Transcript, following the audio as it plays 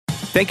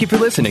Thank you for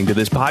listening to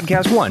this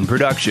Podcast One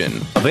production,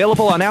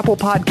 available on Apple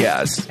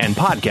Podcasts and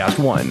Podcast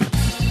One.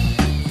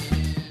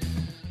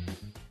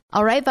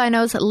 All right,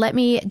 Vinos, let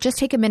me just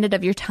take a minute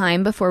of your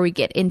time before we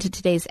get into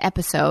today's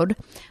episode.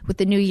 With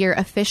the new year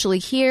officially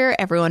here,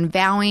 everyone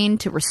vowing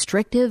to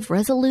restrictive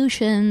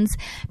resolutions,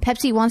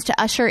 Pepsi wants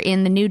to usher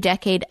in the new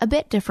decade a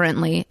bit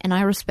differently, and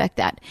I respect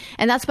that.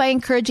 And that's by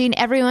encouraging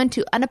everyone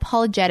to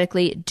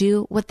unapologetically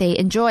do what they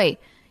enjoy,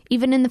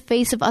 even in the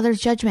face of others'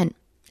 judgment.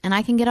 And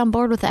I can get on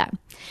board with that.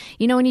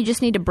 You know when you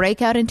just need to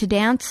break out into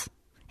dance?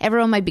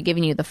 Everyone might be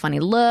giving you the funny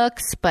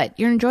looks, but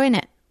you're enjoying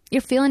it.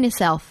 You're feeling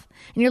yourself,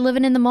 and you're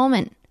living in the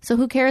moment. So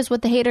who cares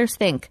what the haters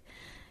think?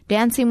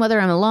 Dancing, whether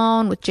I'm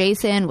alone, with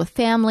Jason, with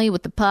family,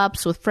 with the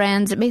pups, with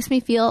friends, it makes me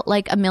feel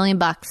like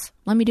 $1,000,000.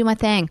 Let me do my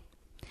thing.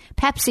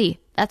 Pepsi,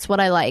 that's what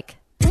I like.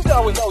 Who's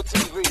down with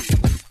OTV?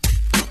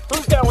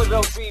 Who's down with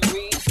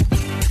OTV?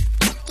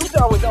 Who's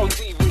down with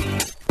OTV?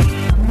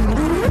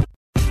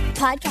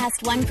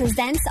 Podcast One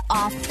presents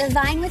Off the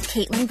Vine with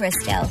Kaitlyn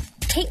Bristow.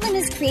 Kaitlyn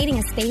is creating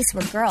a space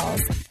where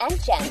girls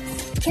and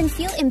gents can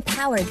feel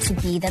empowered to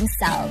be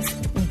themselves.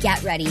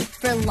 Get ready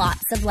for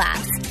lots of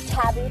laughs,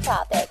 taboo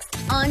topics,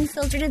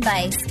 unfiltered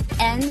advice,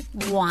 and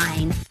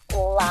wine.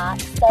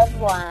 Lots of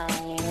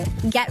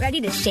wine. Get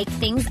ready to shake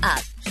things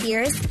up.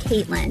 Here's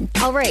Kaitlyn.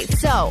 All right,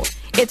 so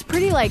it's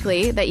pretty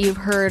likely that you've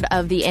heard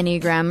of the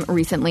Enneagram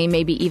recently,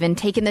 maybe even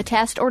taken the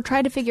test or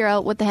tried to figure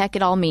out what the heck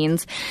it all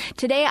means.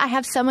 Today, I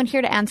have someone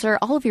here to answer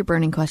all of your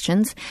burning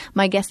questions.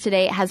 My guest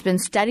today has been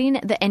studying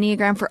the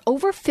Enneagram for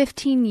over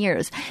 15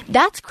 years.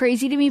 That's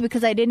crazy to me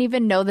because I didn't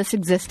even know this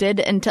existed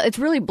until it's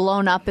really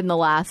blown up in the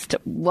last,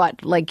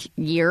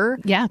 year?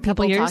 Yeah, a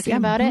couple years. Talking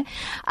about it.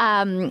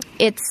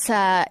 It's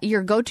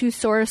your go-to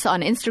source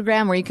on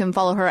Instagram where you can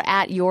follow her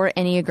at Your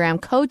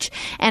Enneagram Coach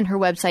and her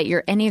website,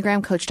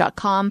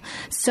 yourenneagramcoach.com.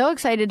 So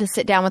excited to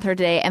sit down with her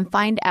today and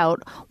find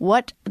out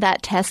what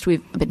that test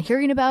we've been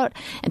hearing about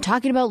and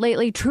talking about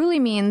lately truly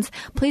means.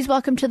 Please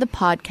welcome to the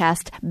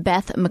podcast,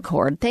 Beth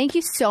McCord. Thank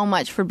you so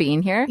much for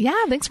being here.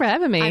 Yeah, thanks for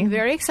having me. I'm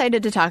very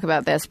excited to talk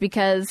about this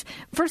because,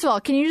 first of all,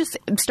 can you just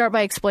start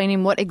by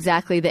explaining what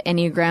exactly the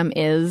Enneagram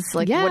is?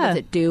 What does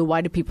it do?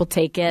 Why do people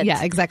take it?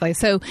 Yeah, exactly.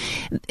 So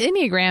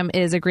Enneagram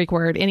is a Greek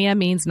word. Ennea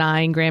means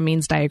 9, gram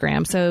means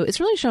diagram. So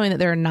it's really showing that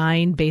there are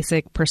 9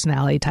 basic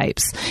personality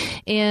types.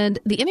 And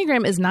the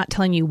Enneagram is not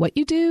telling you what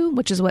you do,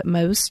 which is what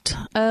most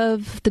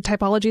of the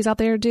typologies out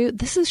there do.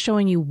 This is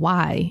showing you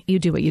why you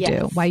do what you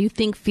do, why you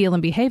think, feel,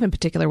 and behave in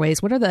particular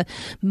ways. What are the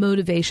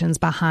motivations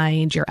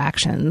behind your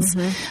actions?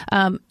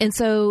 And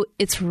so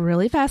it's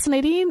really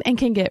fascinating and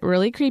can get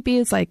really creepy.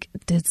 It's like,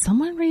 did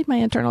someone read my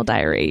internal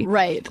diary?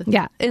 Right.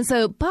 Yeah. And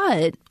so,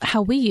 but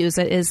how we use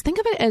it is think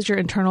of it as your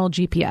internal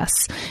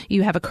GPS.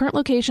 You have a current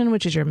location,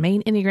 which is your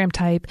main Enneagram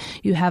type.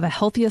 You have a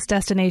healthiest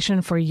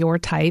destination for your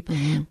type.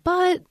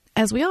 But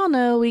as we all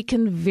know, we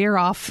can veer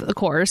off the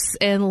course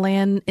and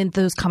land in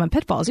those common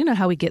pitfalls. You know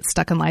how we get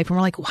stuck in life and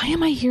we're like, why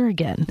am I here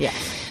again? Yeah.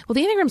 Well,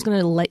 the Enneagram is going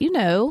to let you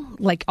know,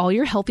 all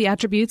your healthy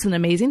attributes and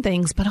amazing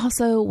things, but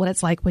also what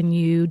it's like when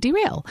you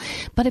derail.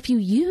 But if you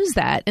use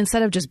that,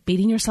 instead of just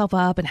beating yourself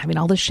up and having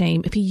all the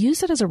shame, if you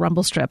use it as a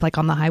rumble strip, like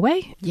on the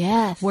highway,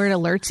 where it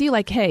alerts you,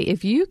 like, hey,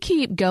 if you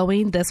keep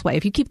going this way,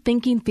 if you keep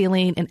thinking,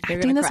 feeling, and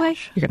acting this way,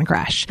 you're going to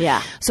crash.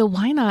 Yeah. So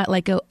why not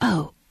go,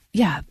 oh,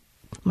 yeah,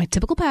 my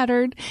typical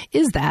pattern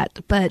is that,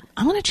 but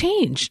I want to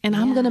change and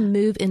I'm going to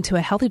move into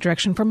a healthy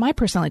direction for my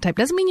personality type.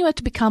 Doesn't mean you have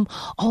to become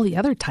all the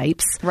other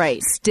types.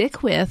 Right.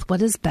 Stick with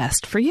what is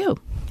best for you.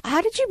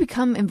 How did you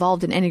become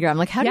involved in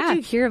Enneagram? How did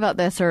you hear about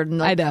this or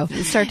I know.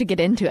 start to get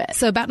into it?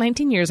 So about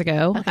 19 years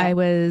ago, I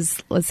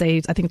was,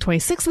 I think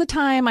 26 at the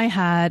time. I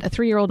had a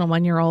 3-year-old and a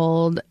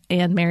 1-year-old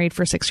and married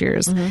for 6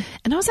 years. And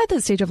I was at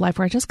that stage of life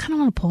where I just kind of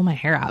want to pull my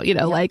hair out,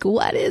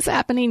 what is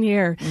happening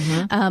here?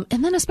 And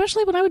then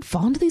especially when I would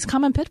fall into these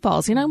common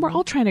pitfalls, we're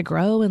all trying to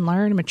grow and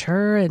learn and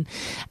mature and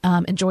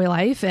enjoy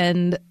life.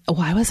 And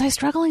why was I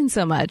struggling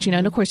so much?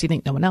 And of course you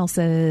think no one else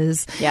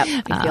is. Yep.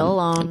 You feel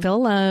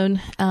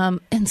alone.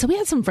 And so we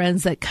had some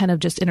friends that kind of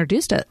just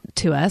introduced it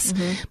to us.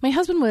 My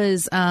husband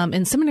was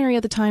in seminary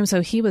at the time,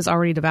 so he was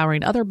already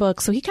devouring other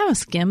books. So he kind of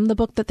skimmed the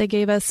book that they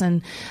gave us,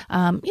 and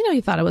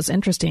he thought it was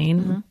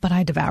interesting, but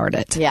I devoured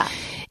it. Yeah.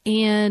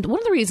 And one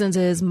of the reasons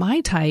is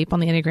my type on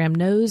the Enneagram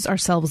knows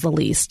ourselves the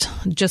least,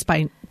 just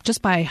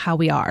by how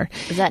we are.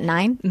 Is that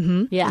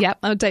 9? Yeah. Yep.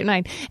 I'm type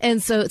 9.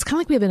 And so it's kind of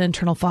like we have an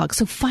internal fog.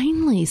 So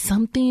finally,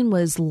 something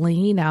was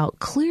laying out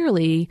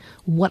clearly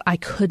what I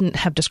couldn't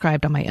have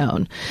described on my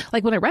own.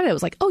 Like when I read it, I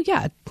was like, oh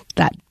yeah,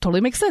 that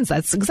totally makes sense.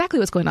 That's exactly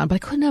what's going on. But I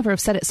could never have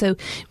said it. So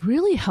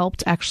really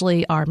helped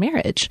actually our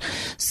marriage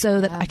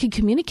so that I could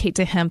communicate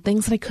to him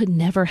things that I could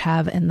never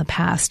have in the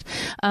past.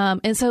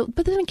 But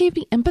then it gave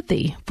me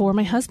empathy for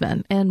my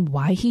husband and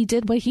why he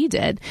did what he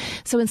did.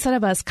 So instead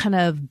of us kind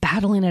of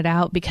battling it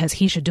out because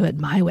he should do it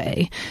my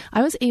way,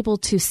 I was able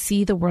to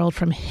see the world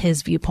from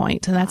his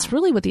viewpoint. And that's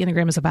really what the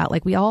Enneagram is about.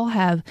 Like we all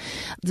have,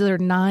 there are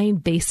 9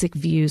 basic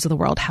views of the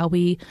world, how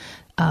we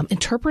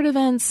interpret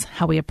events,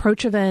 how we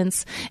approach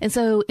events. And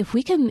so if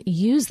we can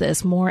use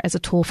this more as a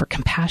tool for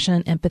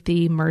compassion,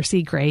 empathy,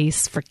 mercy,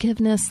 grace,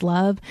 forgiveness,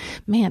 love,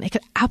 man, it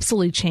could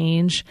absolutely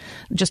change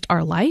just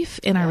our life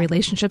and our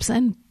relationships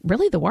and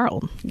really the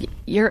world.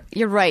 You're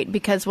right,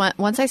 because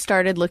once I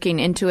started looking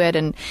into it,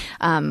 and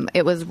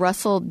it was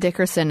Russell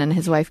Dickerson and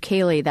his wife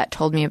Kaylee that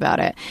told me about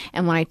it.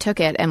 And when I took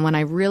it, and when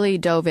I really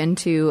dove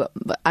into,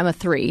 I'm a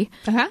 3,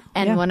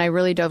 and when I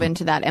really dove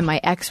into that, and my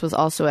ex was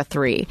also a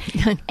 3,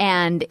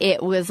 and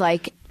it was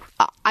like,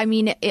 I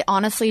mean, it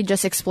honestly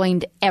just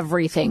explained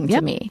everything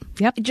to me.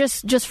 Yep.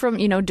 Just from,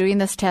 doing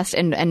this test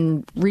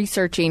and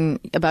researching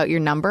about your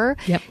number.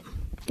 Yep.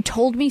 It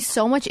told me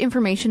so much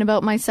information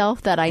about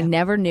myself that I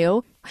never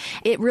knew.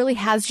 It really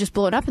has just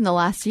blown up in the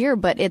last year,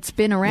 but it's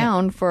been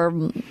around for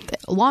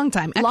a long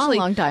time. Actually,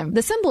 long time.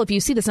 The symbol, if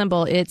you see the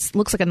symbol, it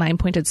looks like a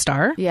 9-pointed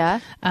star. Yeah.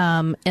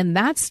 And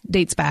that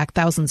dates back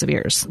thousands of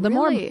years. The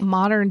more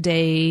modern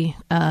day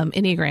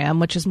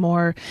Enneagram, which is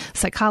more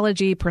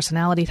psychology,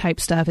 personality type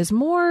stuff, is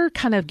more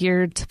kind of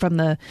geared from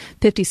the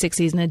 50s,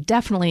 60s, and it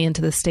definitely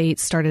into the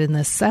States started in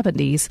the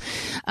 70s.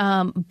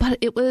 But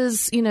it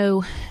was,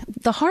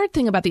 the hard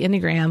thing about the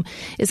Enneagram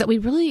is that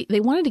they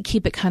wanted to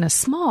keep it kind of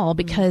small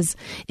because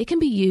it can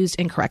be used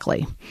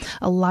incorrectly.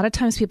 A lot of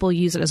times people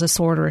use it as a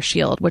sword or a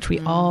shield, which we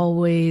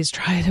always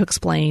try to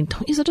explain.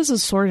 Don't use it as a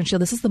sword and shield.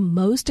 This is the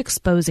most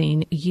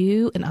exposing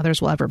you and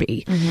others will ever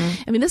be.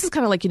 I mean, this is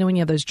kind of like, when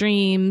you have those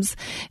dreams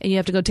and you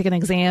have to go take an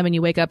exam and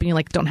you wake up and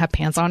you don't have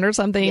pants on or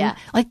something. Yeah.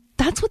 Like,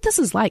 that's what this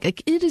is like.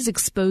 It is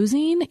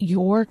exposing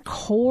your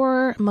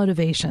core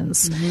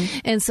motivations.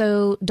 And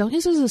so don't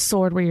use it as a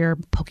sword where you're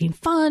poking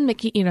fun,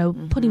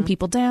 making, putting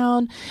people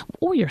down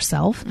or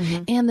yourself.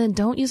 And then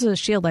don't use it as a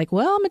shield like,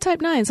 well, I'm a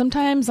type 9.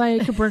 Sometimes I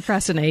could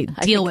procrastinate.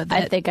 Deal with it.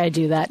 I think I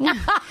do that.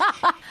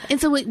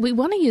 And so we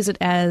want to use it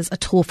as a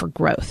tool for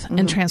growth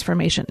and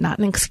transformation, not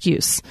an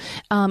excuse.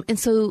 And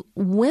so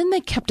when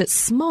they kept it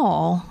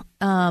small,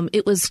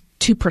 it was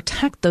to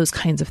protect those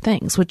kinds of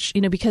things, which,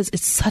 because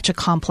it's such a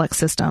complex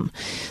system.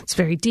 It's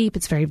very deep.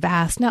 It's very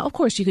vast. Now, of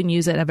course, you can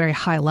use it at a very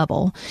high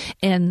level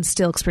and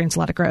still experience a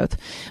lot of growth.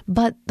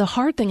 But the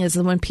hard thing is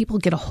that when people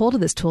get a hold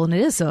of this tool, and it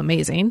is so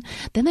amazing,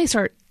 then they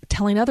start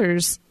telling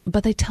others,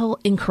 but they tell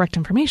incorrect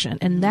information,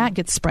 and that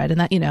gets spread, and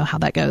that, how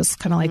that goes,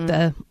 kind of like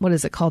the, what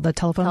is it called? The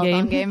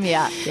telephone game?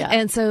 Yeah.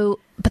 And so,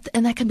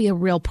 and that can be a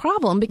real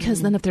problem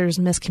because then if there's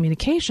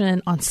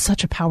miscommunication on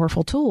such a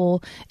powerful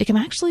tool, it can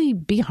actually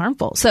be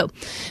harmful. So,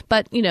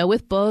 but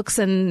with books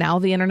and now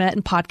the internet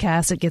and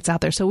podcasts, it gets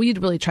out there. So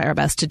we'd really try our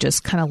best to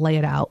just kind of lay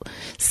it out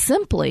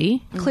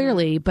simply,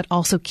 clearly, but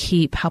also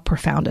keep how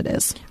profound it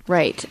is.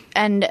 Right.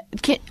 And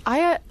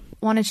I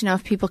wanted to know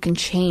if people can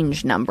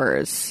change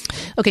numbers.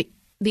 Okay.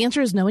 The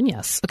answer is no and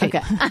yes.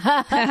 Okay.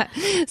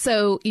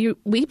 So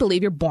we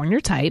believe you're born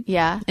your type.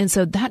 Yeah. And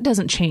so that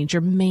doesn't change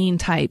your main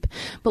type.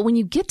 But when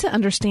you get to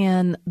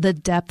understand the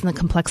depth and the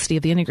complexity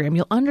of the Enneagram,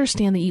 you'll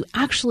understand that you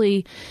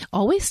actually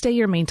always stay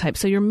your main type.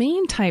 So your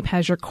main type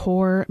has your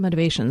core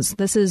motivations.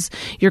 This is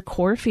your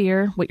core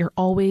fear, what you're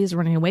always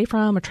running away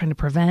from or trying to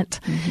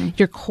prevent.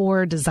 Your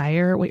core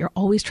desire, what you're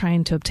always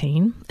trying to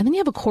obtain. And then you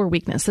have a core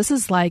weakness. This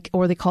is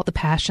or they call it the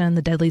passion,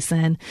 the deadly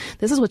sin.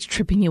 This is what's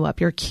tripping you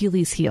up, your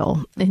Achilles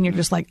heel. And you're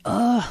just like,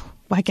 ugh,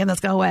 why can't this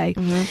go away?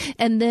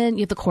 And then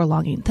you have the core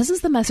longing. This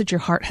is the message your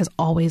heart has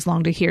always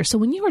longed to hear. So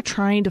when you are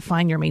trying to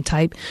find your main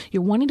type,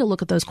 you're wanting to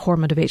look at those core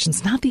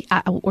motivations, not the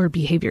outward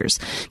behaviors.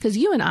 Because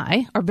you and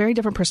I are very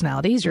different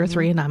personalities. You're a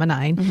 3 and I'm a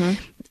 9.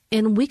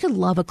 And we could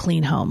love a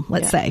clean home,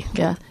 let's say.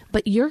 Yeah.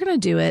 But you're going to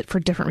do it for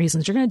different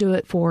reasons. You're going to do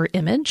it for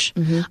image.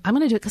 I'm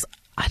going to do it because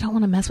I don't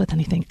want to mess with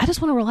anything. I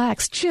just want to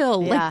relax,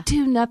 chill,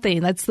 do nothing.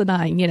 That's the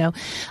 9,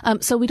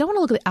 So we don't want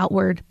to look at the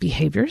outward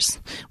behaviors.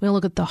 We want to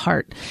look at the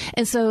heart.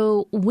 And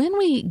so when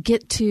we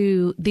get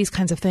to these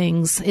kinds of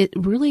things, it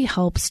really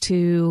helps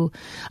to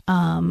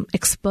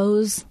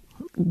expose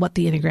what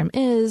the Enneagram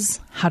is,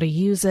 how to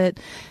use it.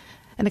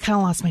 And I kind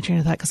of lost my train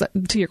of thought because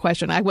to your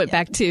question, I went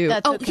back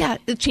to,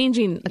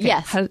 changing. Okay,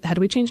 yes. How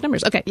do we change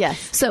numbers? Okay. Yes.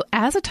 So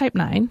as a type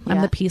 9,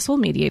 I'm the peaceful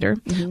mediator.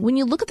 When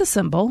you look at the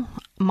symbol,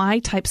 my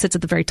type sits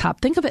at the very top.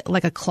 Think of it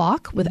like a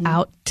clock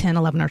without 10,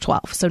 11, or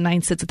 12. So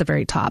 9 sits at the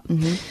very top.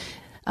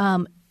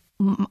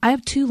 I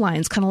have 2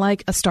 lines, kind of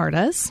like a star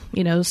does.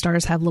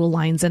 Stars have little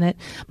lines in it.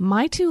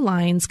 My 2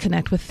 lines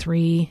connect with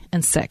 3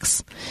 and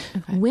 6.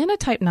 Okay. When a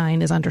type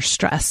 9 is under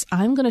stress,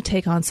 I'm going to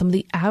take on some of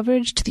the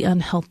average to the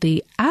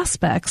unhealthy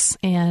aspects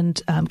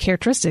and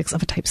characteristics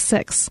of a type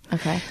 6.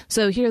 Okay.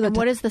 So here,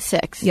 what is the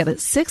 6? Yeah, the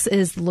 6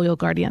 is the loyal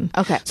guardian.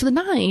 Okay. So the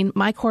 9,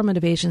 my core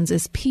motivations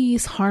is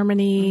peace,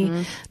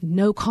 harmony,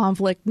 no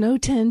conflict, no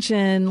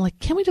tension. Like,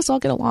 can we just all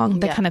get along?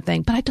 That kind of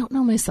thing. But I don't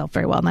know myself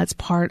very well, and that's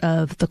part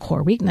of the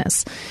core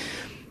weakness.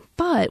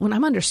 But when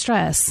I'm under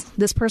stress,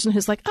 this person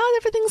who's like, oh,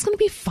 everything's going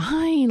to be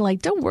fine.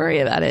 Like, don't worry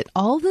about it.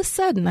 All of a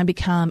sudden, I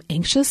become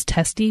anxious,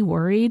 testy,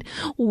 worried.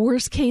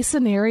 Worst case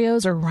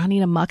scenarios are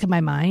running amok in my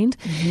mind.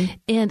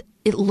 And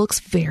it looks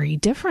very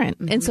different.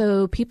 And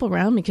so people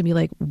around me can be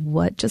like,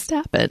 what just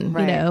happened?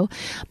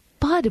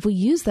 But if we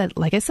use that,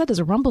 like I said, as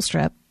a rumble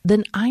strip,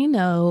 then I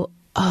know,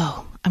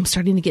 oh, I'm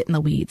starting to get in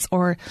the weeds,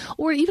 or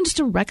even just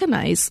to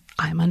recognize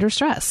I'm under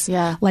stress.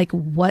 Yeah. Like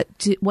what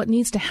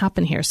needs to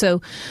happen here?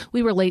 So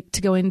we were late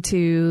to go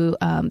into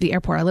the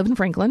airport. I live in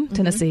Franklin,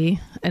 Tennessee.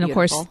 And of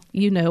course,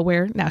 you know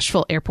where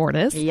Nashville Airport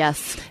is.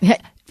 Yes.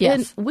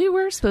 Yes. And we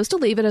were supposed to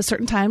leave at a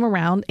certain time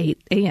around 8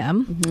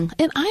 a.m.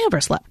 And I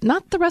overslept,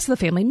 not the rest of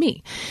the family,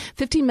 me,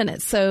 15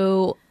 minutes.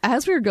 So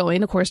as we were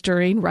going, of course,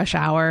 during rush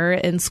hour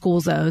and school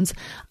zones,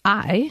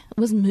 I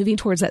was moving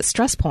towards that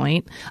stress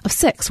point of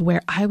 6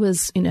 where I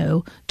was,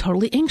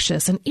 totally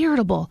anxious and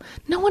irritable.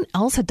 No one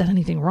else had done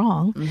anything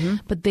wrong,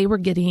 but they were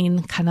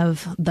getting kind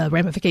of the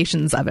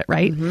ramifications of it,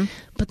 right?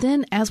 But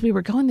then as we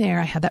were going there,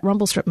 I had that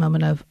rumble strip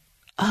moment of,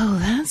 oh,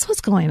 that's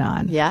what's going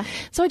on. Yeah.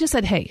 So I just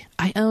said, hey,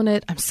 I own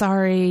it. I'm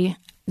sorry.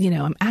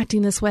 I'm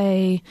acting this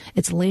way.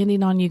 It's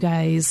landing on you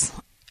guys.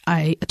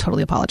 I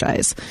totally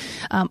apologize.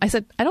 I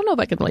said, I don't know if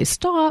I can really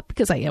stop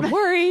because I am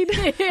worried.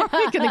 Are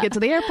we going to get to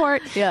the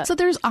airport? Yeah. So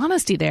there's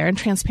honesty there and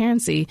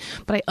transparency,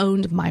 but I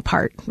owned my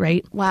part,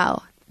 right?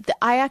 Wow.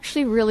 I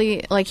actually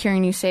really like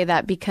hearing you say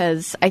that,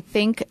 because I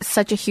think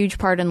such a huge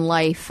part in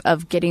life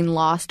of getting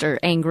lost or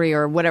angry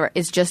or whatever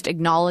is just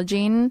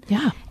acknowledging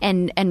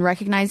and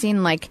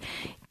recognizing, like,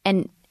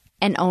 and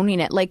owning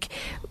it. Like,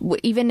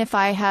 even if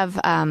I have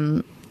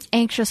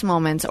anxious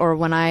moments or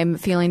when I'm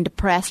feeling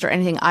depressed or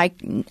anything,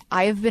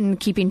 I've been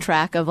keeping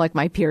track of like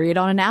my period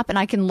on an app, and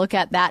I can look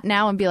at that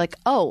now and be like,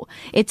 oh,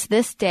 it's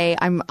this day.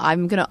 I'm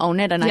going to own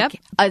it. And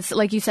it's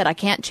like you said, I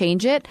can't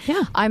change it.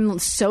 Yeah. I'm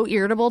so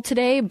irritable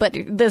today, but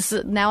this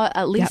now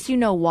at least you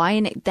know why.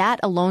 And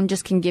that alone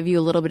just can give you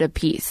a little bit of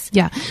peace.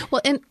 Yeah.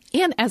 Well,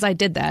 and as I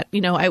did that,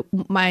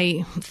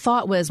 my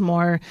thought was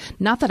more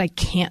not that I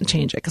can't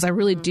change it, because I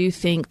really do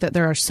think that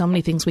there are so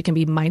many things we can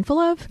be mindful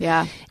of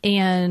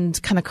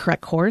and kind of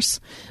correct course.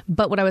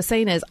 But what I was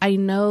saying is, I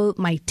know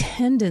my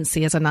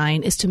tendency as a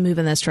 9 is to move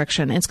in this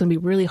direction. And it's going to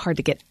be really hard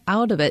to get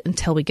out of it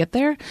until we get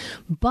there.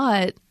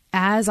 But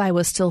as I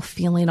was still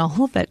feeling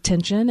all of that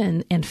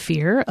tension and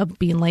fear of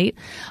being late,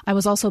 I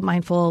was also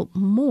mindful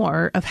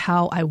more of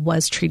how I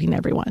was treating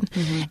everyone.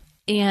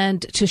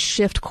 And to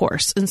shift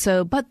course. And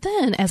so, but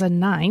then as a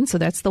 9, so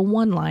that's the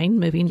one line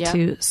moving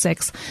to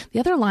 6. The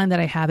other line that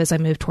I have is I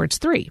move towards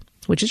 3,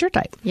 which is your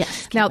type.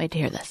 Yes. Now, wait to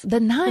hear this. The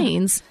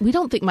 9s, we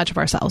don't think much of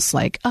ourselves.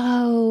 Like,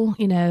 oh,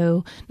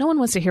 no one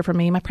wants to hear from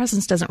me. My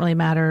presence doesn't really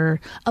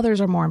matter. Others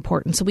are more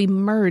important. So we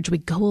merge, we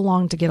go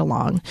along to get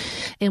along,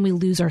 and we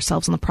lose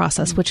ourselves in the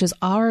process, which is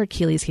our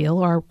Achilles heel.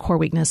 Our core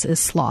weakness is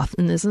sloth.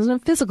 And this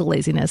isn't physical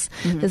laziness.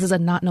 This is a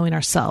not knowing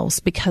ourselves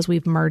because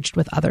we've merged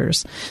with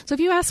others. So if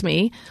you ask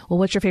me, well,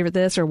 what's your favorite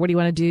this, or what do you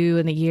want to do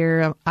in a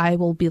year? I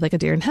will be like a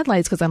deer in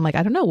headlights, because I'm like,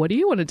 I don't know. What do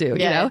you want to do?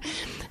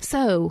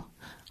 So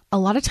a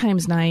lot of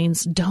times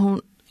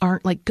 9s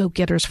aren't like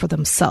go-getters for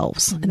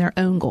themselves and their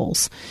own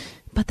goals.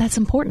 But that's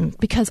important,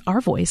 because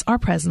our voice, our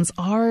presence,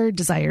 our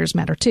desires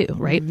matter too,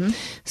 right?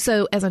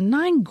 So as a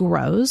 9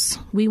 grows,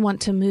 we want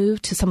to move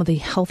to some of the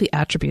healthy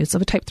attributes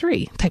of a type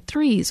 3. Type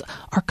 3s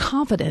are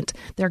confident.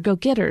 They're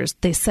go-getters.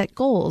 They set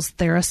goals.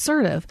 They're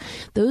assertive.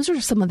 Those are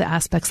some of the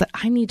aspects that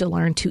I need to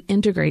learn to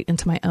integrate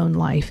into my own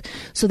life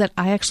so that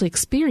I actually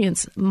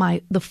experience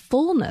the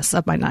fullness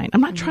of my 9.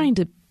 I'm not trying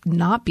to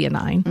not be a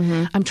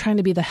 9. I'm trying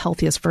to be the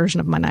healthiest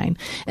version of my 9.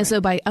 And so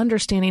by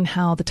understanding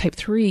how the type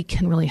 3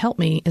 can really help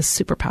me is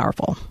super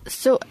powerful.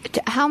 So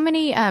how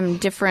many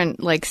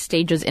different like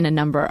stages in a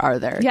number are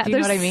there? Yeah, do you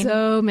know there's what I mean?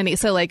 So many.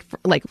 So like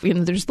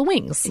there's the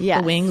wings.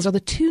 Yes. The wings are the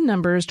 2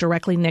 numbers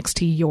directly next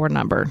to your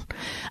number.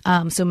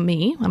 So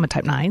me, I'm a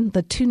type 9.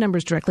 The 2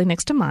 numbers directly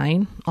next to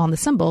mine on the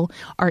symbol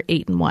are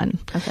 8 and 1.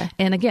 Okay.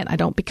 And again, I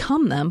don't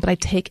become them, but I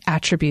take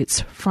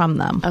attributes from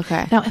them.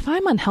 Okay. Now, if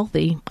I'm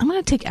unhealthy, I'm going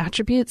to take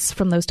attributes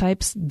from those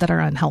types that are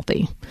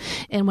unhealthy.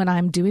 And when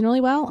I'm doing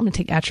really well, I'm going to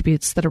take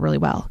attributes that are really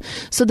well.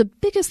 So the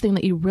biggest thing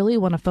that you really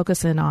want to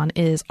focus in on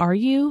is, are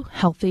you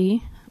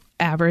healthy,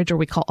 average, or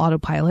we call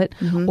autopilot,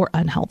 or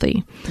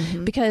unhealthy?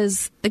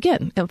 Because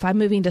again, if I'm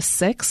moving to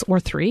 6 or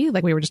 3,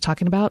 like we were just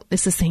talking about,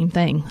 it's the same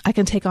thing. I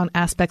can take on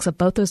aspects of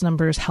both those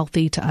numbers,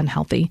 healthy to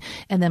unhealthy,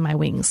 and then my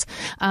wings.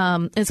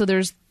 And so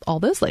there's all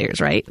those layers,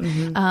 right?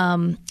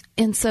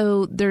 And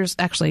so there's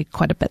actually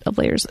quite a bit of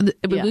layers.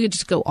 We could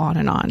just go on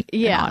and on.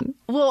 Yeah. And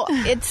on. Well,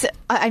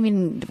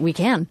 we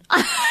can.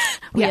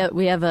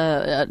 We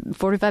have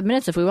 45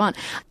 minutes if we want.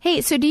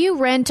 Hey, so do you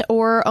rent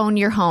or own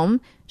your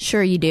home?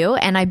 Sure you do.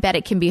 And I bet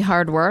it can be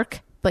hard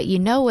work. But you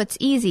know what's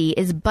easy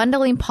is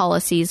bundling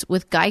policies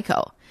with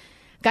Geico.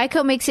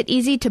 Geico makes it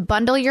easy to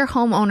bundle your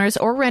homeowners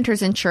or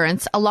renters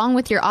insurance along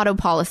with your auto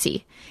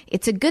policy.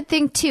 It's a good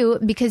thing, too,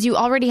 because you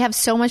already have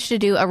so much to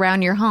do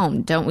around your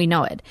home. Don't we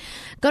know it?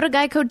 Go to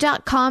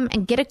geico.com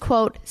and get a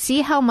quote.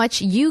 See how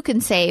much you can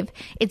save.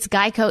 It's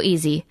Geico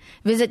easy.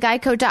 Visit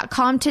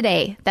geico.com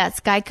today. That's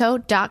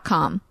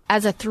geico.com.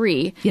 As a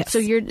 3, yes. So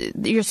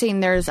you're saying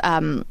there's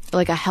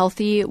like a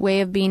healthy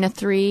way of being a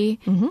 3,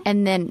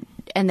 and then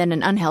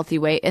an unhealthy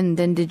way. And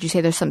then did you say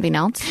there's something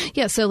else?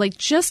 Yeah. So like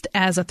just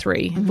as a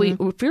 3, if we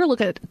were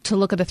look at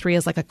a 3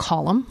 as like a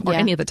column or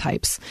any of the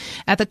types,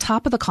 at the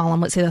top of the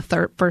column, let's say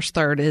the first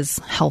third is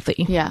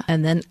healthy,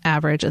 and then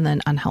average, and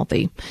then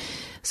unhealthy.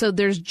 So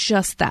there's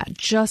just that,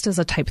 just as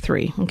a type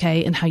 3,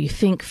 okay, and how you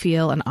think,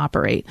 feel, and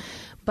operate.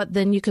 But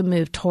then you can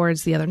move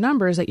towards the other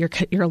numbers that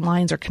your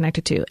lines are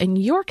connected to. And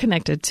you're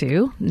connected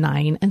to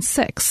 9 and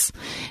 6.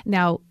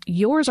 Now,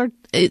 yours are...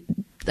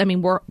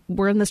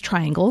 we're in this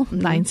triangle,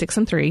 9, 6,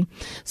 and 3.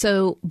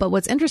 So, but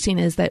what's interesting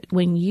is that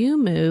when you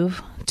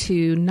move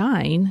to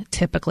 9,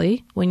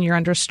 typically, when you're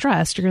under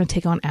stress, you're going to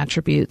take on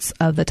attributes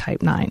of the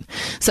type 9.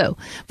 So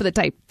for the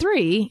type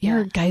 3,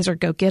 your guys are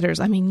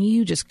go-getters. I mean,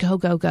 you just go,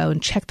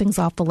 and check things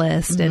off the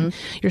list. And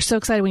you're so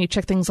excited when you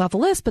check things off the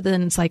list, but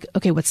then it's like,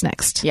 okay, what's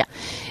next? Yeah.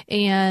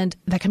 And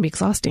that can be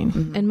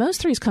exhausting. And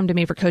most 3s come to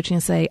me for coaching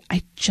and say,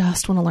 I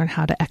just want to learn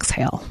how to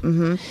exhale.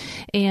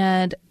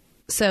 And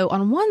so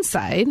on one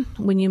side,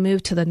 when you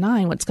move to the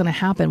 9, what's going to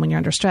happen when you're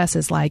under stress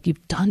is like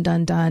you've done,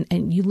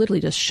 and you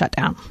literally just shut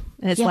down.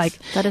 And it's like,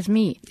 that is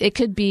me. It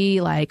could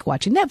be like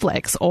watching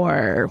Netflix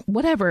or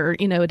whatever,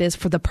 it is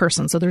for the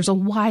person. So there's a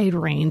wide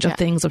range of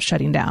things of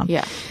shutting down.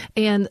 Yeah.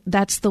 And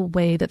that's the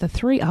way that the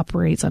 3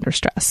 operates under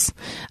stress.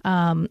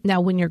 Now,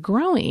 when you're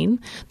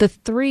growing, the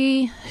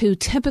 3 who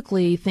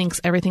typically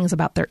thinks everything is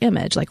about their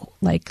image, like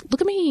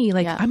look at me,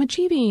 I'm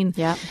achieving.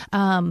 Yeah.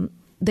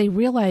 They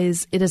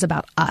realize it is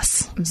about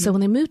us. So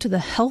when they move to the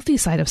healthy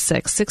side of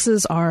 6,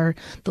 6s are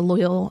the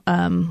loyal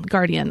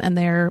guardian, and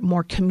they're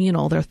more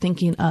communal. They're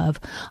thinking of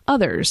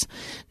others.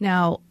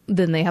 Now,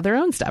 then they have their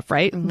own stuff,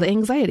 right? The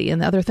anxiety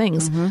and the other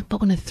things.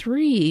 But when a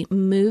 3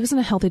 moves in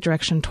a healthy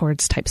direction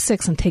towards type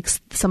 6 and takes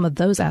some of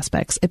those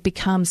aspects, it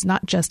becomes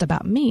not just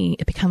about me,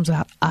 it becomes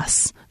about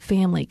us,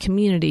 family,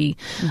 community,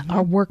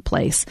 our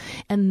workplace.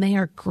 And they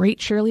are great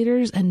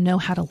cheerleaders and know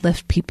how to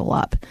lift people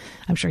up.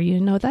 I'm sure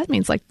you know what that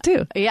means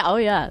too. Yeah. Oh,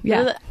 yeah.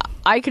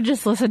 I could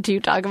just listen to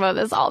you talk about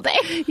this all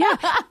day. Yeah.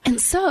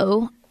 And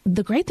so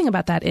the great thing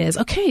about that is,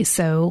 okay,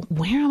 so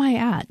where am I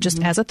at?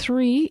 Just as a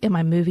 3, am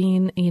I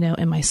moving,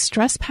 in my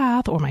stress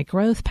path or my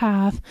growth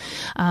path?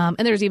 And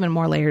there's even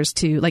more layers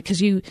too,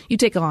 because you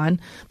take on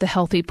the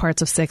healthy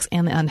parts of 6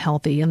 and the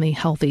unhealthy and the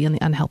healthy and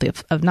the unhealthy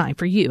of 9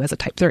 for you as a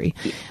type 3.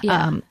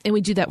 Yeah. And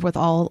we do that with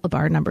all of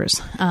our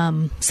numbers.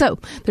 So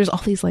there's all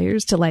these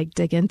layers to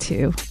dig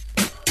into.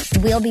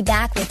 We'll be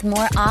back with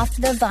more Off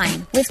the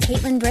Vine with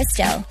Kaitlyn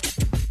Bristow.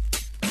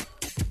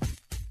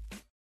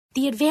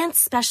 The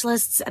advanced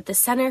specialists at the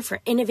Center for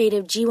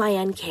Innovative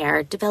GYN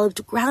Care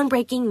developed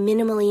groundbreaking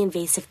minimally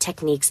invasive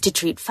techniques to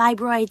treat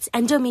fibroids,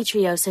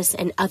 endometriosis,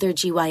 and other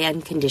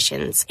GYN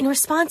conditions. In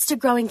response to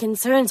growing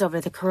concerns over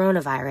the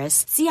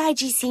coronavirus,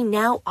 CIGC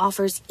now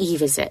offers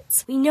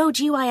e-visits. We know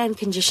GYN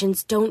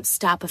conditions don't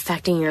stop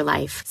affecting your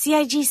life.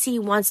 CIGC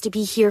wants to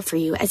be here for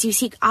you as you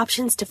seek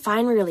options to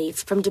find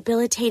relief from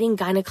debilitating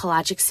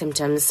gynecologic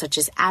symptoms such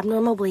as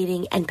abnormal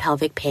bleeding and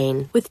pelvic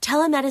pain. With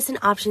telemedicine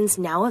options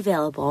now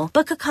available,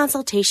 book a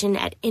consultation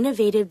at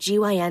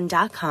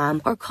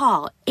innovativegyn.com or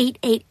call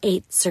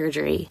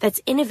 888-SURGERY.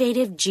 That's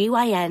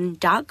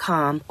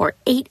innovativegyn.com or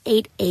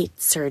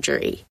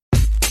 888-SURGERY.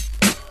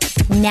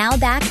 Now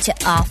back to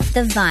Off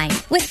the Vine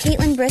with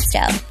Kaitlyn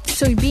Bristow.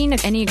 So being an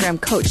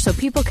Enneagram coach, so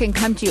people can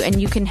come to you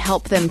and you can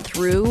help them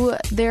through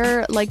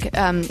their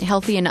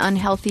healthy and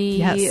unhealthy.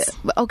 Yes.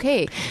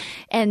 Okay.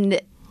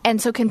 And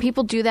so can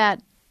people do that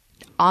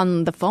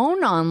on the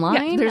phone,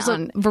 online? Yeah, there's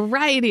a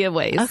variety of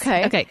ways.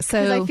 Okay.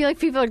 So I feel like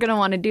people are going to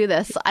want to do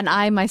this, and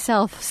I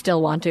myself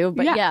still want to,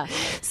 but yeah.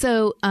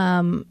 So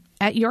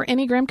at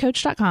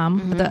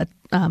yourenneagramcoach.com, the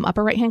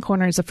upper right-hand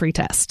corner is a free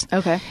test.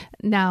 Okay.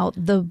 Now,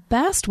 the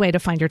best way to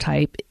find your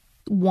type,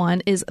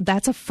 one, is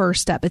that's a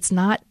first step. It's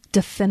not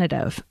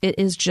definitive. It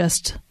is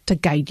just to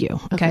guide you.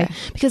 Okay.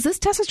 Because this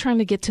test is trying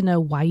to get to know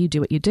why you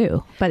do what you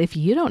do. But if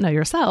you don't know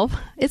yourself,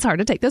 it's hard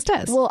to take this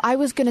test. Well, I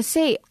was going to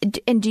say,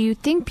 and do you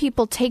think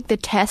people take the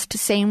test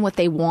saying what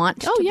they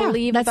want to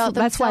believe about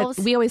themselves? That's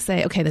why we always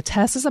say, okay, the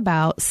test is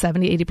about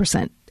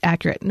 70-80%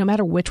 accurate, no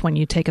matter which one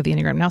you take of the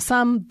Enneagram. Now,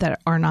 some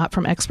that are not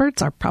from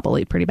experts are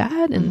probably pretty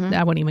bad, and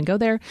I wouldn't even go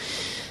there.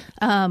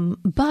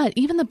 But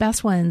even the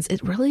best ones,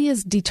 it really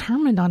is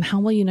determined on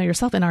how well you know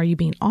yourself and are you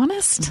being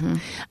honest?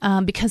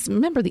 Because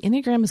remember, the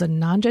Enneagram is a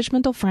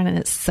non-judgmental friend and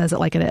it says it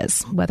like it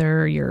is,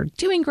 whether you're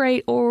doing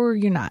great or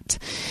you're not.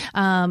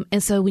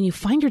 And so when you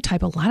find your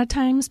type, a lot of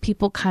times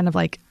people kind of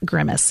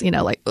grimace,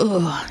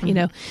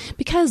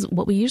 because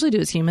what we usually do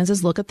as humans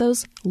is look at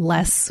those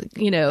less,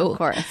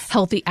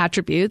 healthy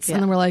attributes.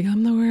 And then we're like,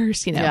 I'm the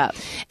worst,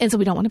 And so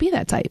we don't want to be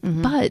that type.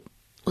 But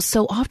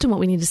so often what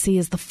we need to see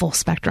is the full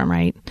spectrum,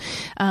 right?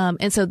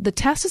 And so the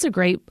test is a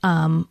great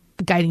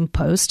guiding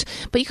post,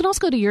 but you can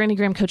also go to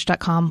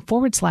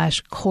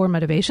yourenneagramcoach.com/core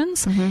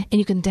motivations, and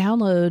you can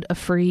download a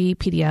free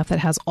PDF that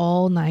has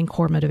all 9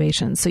 core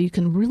motivations. So you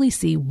can really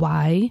see,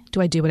 why do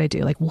I do what I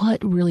do?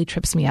 What really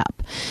trips me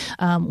up?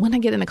 When I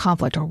get in a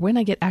conflict or when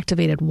I get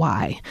activated,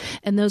 why?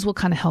 And those will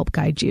kind of help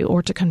guide you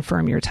or to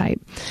confirm your type.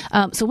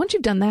 So once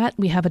you've done that,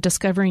 we have a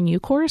Discovering You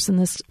course, and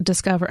this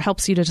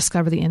helps you to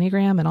discover the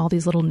Enneagram and all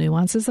these little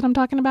nuances that I'm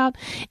talking about,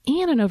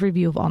 and an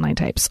overview of all 9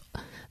 types.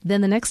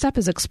 Then the next step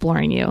is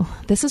Exploring You.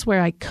 This is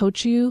where I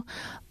coach you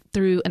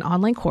through an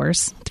online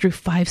course through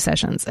 5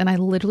 sessions. And I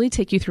literally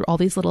take you through all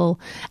these little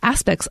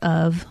aspects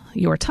of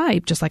your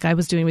type, just like I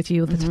was doing with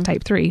you with the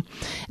type 3,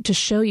 to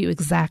show you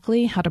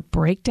exactly how to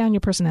break down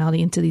your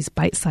personality into these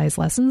bite-sized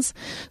lessons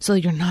so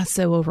you're not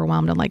so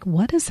overwhelmed and like,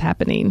 what is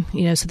happening?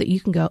 So that you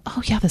can go,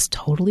 oh yeah, this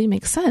totally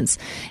makes sense.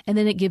 And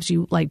then it gives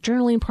you like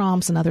journaling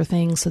prompts and other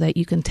things so that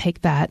you can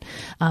take that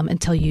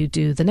until you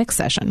do the next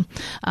session.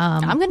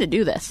 I'm going to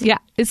do this. Yeah.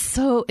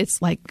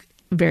 It's like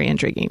very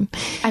intriguing.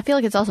 I feel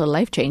like it's also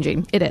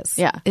life-changing. It is.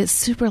 Yeah. It's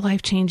super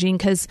life-changing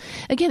because,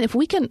 again, if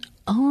we can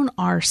own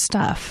our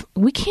stuff,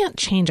 we can't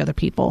change other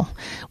people.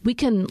 We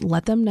can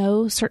let them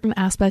know certain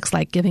aspects,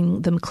 like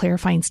giving them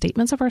clarifying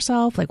statements of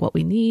ourselves, like what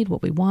we need,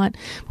 what we want.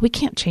 We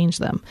can't change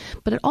them.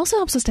 But it also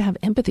helps us to have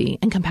empathy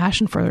and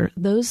compassion for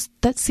those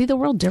that see the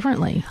world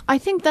differently. I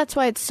think that's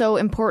why it's so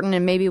important,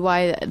 and maybe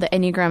why the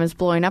Enneagram is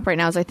blowing up right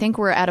now, is I think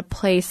we're at a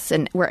place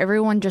where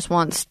everyone just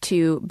wants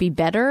to be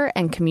better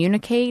and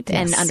communicate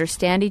and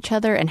understand each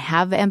other and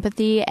have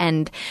empathy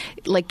and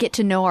like get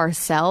to know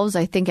ourselves.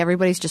 I think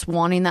everybody's just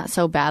wanting that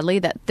so badly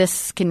that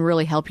this can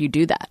really help you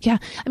do that. Yeah.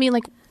 I mean,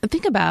 like,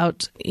 think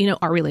about,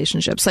 our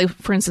relationships. So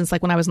for instance,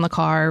 like when I was in the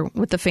car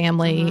with the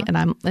family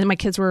and my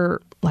kids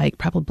were like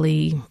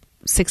probably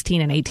 16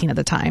 and 18 at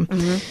the time,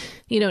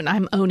 and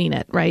I'm owning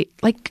it, right?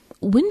 Like,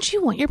 wouldn't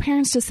you want your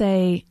parents to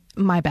say,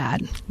 my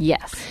bad?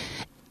 Yes.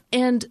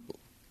 And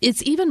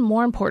it's even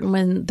more important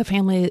when the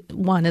family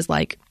one is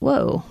like,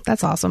 whoa,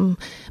 that's awesome.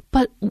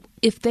 But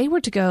if they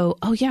were to go,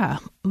 oh yeah,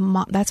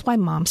 that's why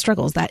mom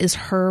struggles. That is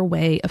her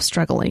way of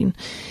struggling.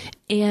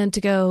 And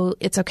to go,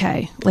 it's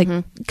okay. Like,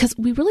 because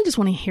we really just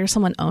want to hear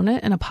someone own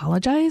it and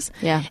apologize.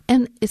 Yeah.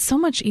 And it's so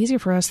much easier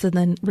for us to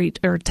then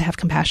to have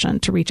compassion,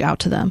 to reach out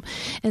to them.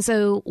 And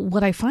so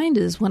what I find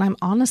is when I'm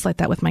honest like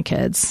that with my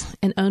kids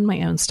and own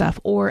my own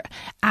stuff or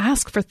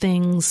ask for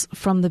things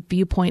from the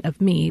viewpoint of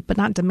me, but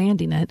not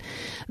demanding it,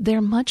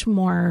 they're much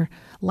more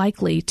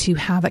likely to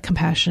have that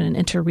compassion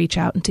and to reach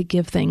out and to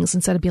give things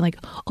instead of being like,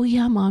 oh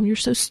yeah, mom, you're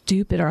so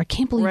stupid, or I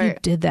can't believe you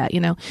did that,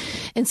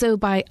 And so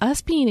by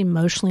us being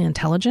emotionally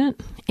intelligent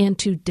and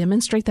to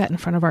demonstrate that in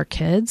front of our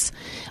kids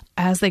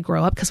as they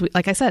grow up, because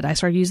like I said, I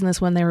started using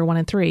this when they were 1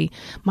 and 3.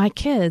 My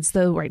kids,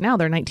 though right now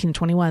they're 19 and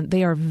 21,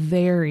 they are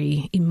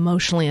very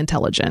emotionally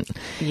intelligent.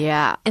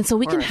 Yeah. And so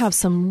we can have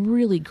some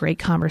really great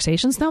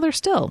conversations. Now they're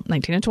still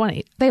 19 and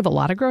 20. They have a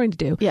lot of growing to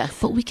do. Yes.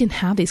 But we can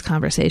have these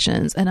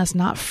conversations and us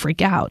not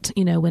freak out,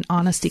 when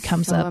honesty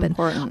comes up and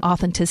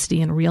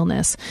authenticity and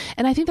realness.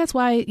 And I think that's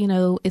why,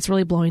 it's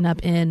really blowing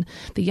up in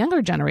the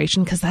younger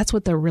generation, because that's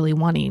what they're really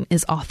wanting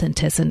is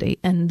authenticity.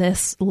 And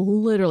this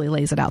literally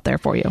lays it out there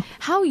for you.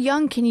 How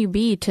young can you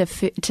be to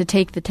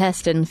take the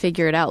test and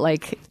figure it out?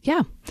 Like,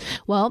 yeah.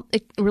 Well,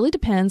 it really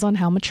depends on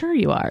how mature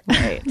you are.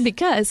 Right.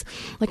 Because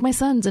like my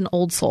son's an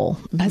old soul,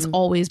 has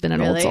always been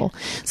an old soul.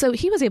 So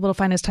he was able to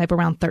find his type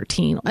around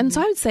 13. And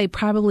so I would say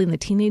probably in the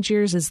teenage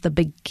years is the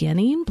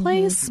beginning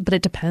place, but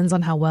it depends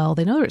on how well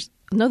they know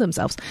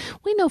themselves.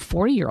 We know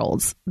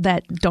 40-year-olds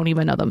that don't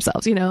even know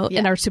themselves,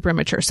 and are super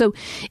immature. So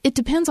it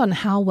depends on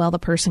how well the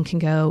person can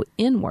go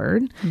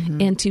inward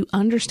and to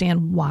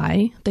understand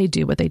why they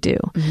do what they do.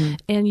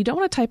 And you don't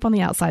want to type on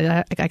the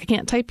outside. I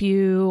can't type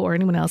you or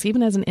anyone else.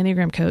 Even as an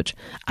Enneagram coach,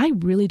 I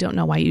really don't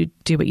know why you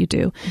do what you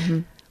do.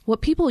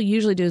 What people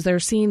usually do is they're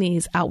seeing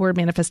these outward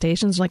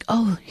manifestations like,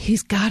 oh,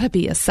 he's got to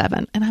be a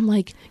 7. And I'm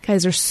like,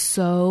 guys, there's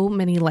so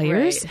many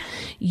layers. Right.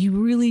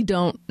 You really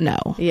don't know.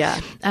 Yeah.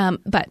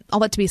 But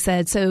all that to be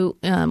said. So,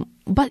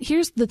 but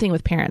here's the thing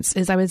with parents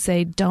is I would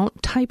say,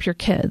 don't type your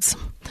kids.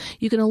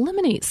 You can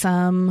eliminate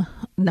some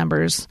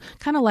numbers,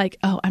 kind of like,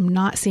 oh, I'm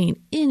not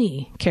seeing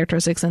any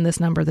characteristics in this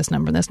number, this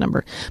number, this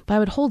number. But I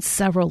would hold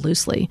several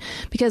loosely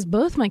because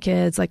both my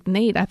kids, like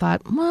Nate, I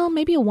thought, well,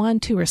 maybe a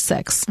 1, 2, or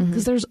 6,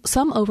 because there's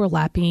some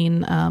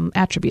overlapping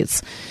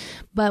attributes.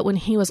 But when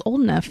he was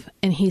old enough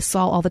and he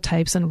saw all the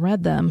types and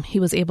read them, he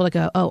was able to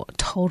go, oh,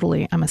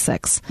 totally, I'm a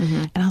 6.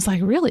 And I was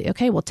like, really?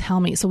 Okay, well, tell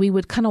me. So we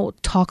would kind of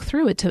talk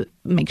through it to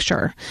make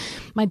sure.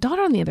 My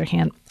daughter, on the other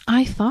hand,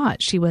 I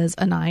thought she was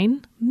a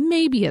 9,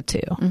 maybe a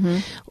 2.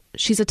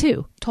 She's a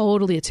 2,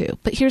 totally a 2.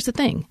 But here's the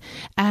thing.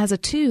 As a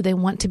 2, they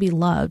want to be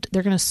loved.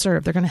 They're going to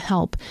serve. They're going to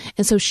help.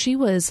 And so she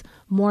was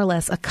more or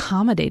less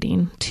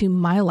accommodating to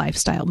my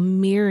lifestyle,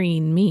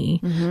 mirroring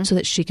me so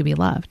that she could be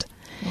loved.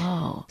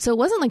 Wow. So it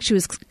wasn't like she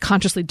was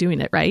consciously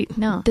doing it, right?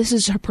 No. This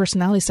is her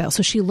personality style.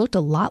 So she looked a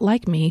lot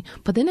like me.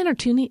 But then in her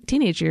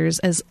teenage years,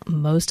 as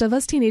most of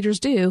us teenagers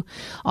do,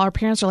 our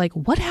parents are like,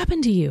 what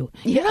happened to you?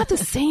 You're not the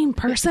same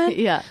person.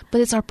 Yeah. But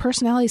it's our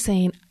personality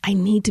saying, I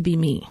need to be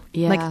me.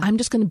 Yeah. Like, I'm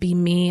just going to be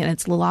me. And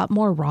it's a lot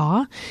more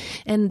raw.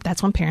 And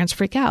that's when parents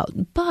freak out.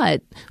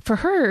 But for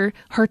her,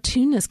 her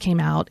 2-ness came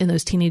out in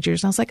those teenage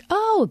years. And I was like,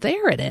 oh,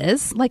 there it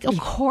is. Like, of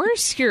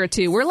course you're a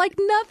 2. We're like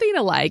nothing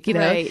alike,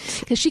 Right.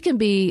 Because she can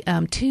be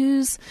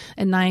 2s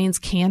and 9s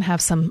can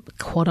have some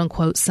quote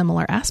unquote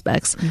similar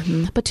aspects,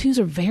 but 2s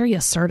are very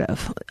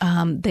assertive.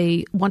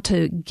 They want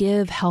to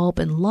give help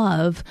and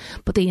love,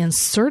 but they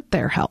insert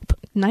their help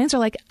 9s are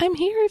like, I'm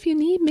here if you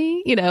need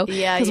me,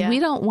 because we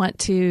don't want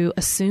to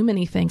assume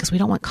anything because we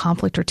don't want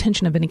conflict or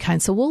tension of any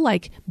kind. So we'll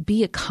like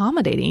be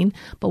accommodating,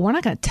 but we're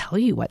not going to tell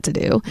you what to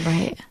do.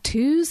 Right.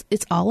 2s,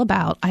 it's all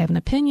about, I have an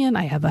opinion,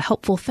 I have a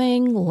helpful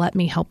thing, let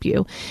me help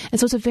you. And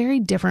so it's a very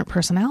different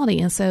personality.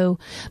 And so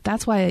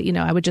that's why,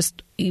 I would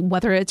just,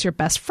 whether it's your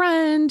best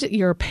friend,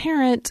 your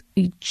parent,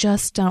 you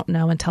just don't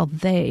know until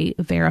they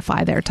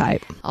verify their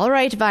type. All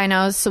right,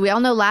 Vinos. So we all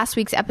know last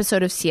week's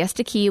episode of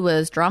Siesta Key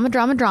was drama,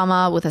 drama,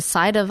 drama with a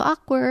side of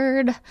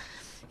awkward.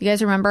 You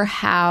guys remember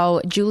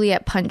how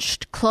Juliet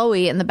punched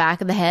Chloe in the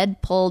back of the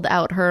head, pulled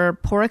out her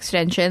poor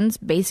extensions,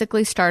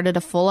 basically started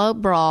a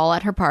full-out brawl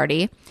at her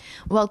party?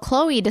 Well,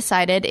 Chloe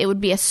decided it would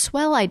be a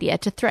swell idea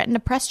to threaten to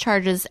press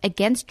charges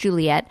against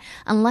Juliet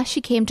unless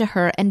she came to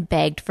her and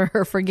begged for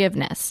her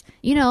forgiveness.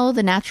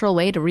 The natural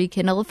way to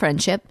rekindle a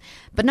friendship.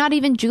 But not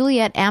even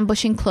Juliet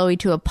ambushing Chloe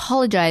to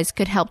apologize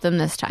could help them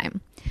this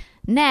time.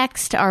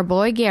 Next, our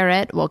boy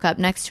Garrett woke up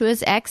next to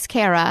his ex,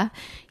 Kara.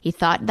 He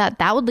thought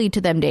that would lead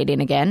to them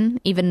dating again.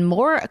 Even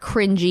more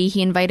cringy,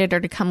 he invited her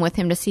to come with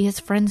him to see his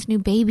friend's new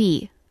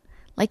baby.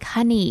 Like,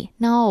 honey,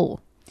 no.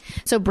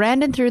 So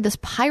Brandon threw this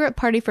pirate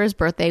party for his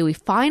birthday. We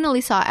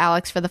finally saw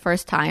Alex for the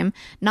first time,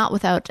 not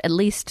without at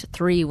least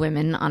 3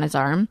 women on his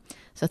arm.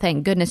 So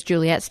thank goodness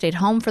Juliet stayed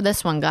home for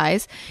this one,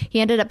 guys. He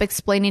ended up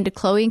explaining to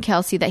Chloe and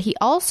Kelsey that he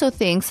also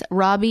thinks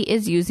Robbie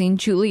is using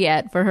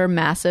Juliet for her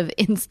massive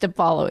Insta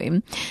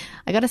following.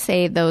 I gotta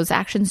say, those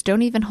actions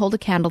don't even hold a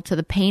candle to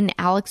the pain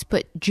Alex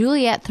put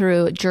Juliet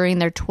through during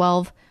their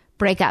 12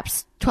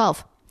 breakups.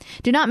 12.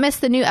 Do not miss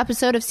the new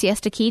episode of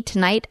Siesta Key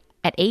tonight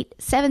at 8,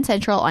 7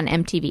 Central on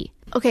MTV.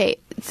 Okay,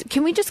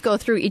 can we just go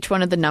through each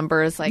one of the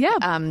numbers?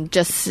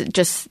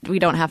 Just we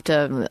don't have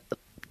to...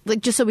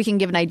 just so we can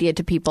give an idea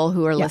to people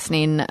who are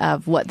listening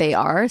of what they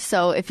are.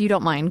 So if you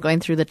don't mind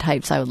going through the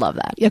types, I would love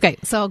that. Okay.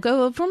 So I'll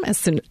go from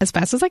as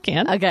fast as I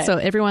can. Okay. So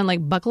everyone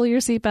buckle your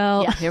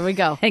seatbelt. Yeah, here we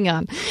go. Hang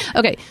on.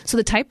 Okay. So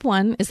the type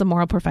 1 is the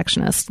moral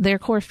perfectionist. Their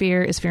core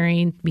fear is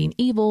fearing being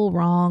evil,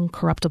 wrong,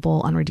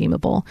 corruptible,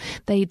 unredeemable.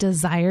 They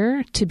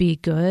desire to be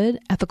good,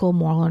 ethical,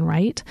 moral, and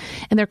right.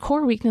 And their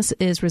core weakness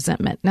is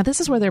resentment. Now, this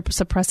is where they're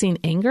suppressing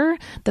anger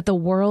that the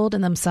world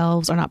and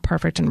themselves are not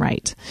perfect and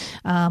right.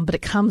 But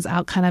it comes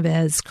out kind of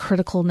as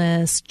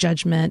criticalness,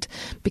 judgment,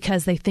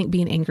 because they think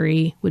being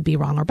angry would be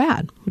wrong or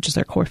bad, which is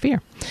their core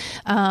fear.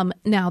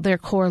 Now, their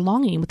core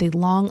longing, what they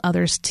long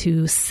others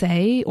to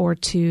say or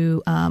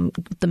to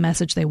the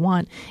message they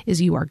want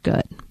is you are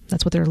good.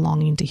 That's what they're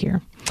longing to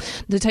hear.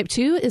 The type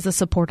 2 is a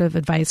supportive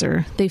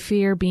advisor. They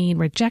fear being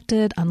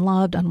rejected,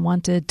 unloved,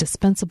 unwanted,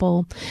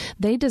 dispensable.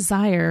 They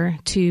desire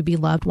to be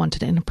loved,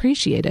 wanted, and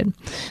appreciated.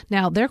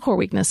 Now, their core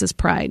weakness is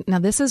pride. Now,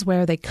 this is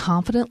where they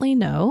confidently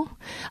know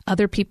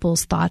other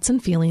people's thoughts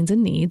and feelings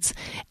and needs,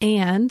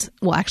 and,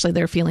 well, actually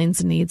their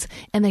feelings and needs,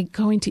 and they're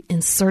going to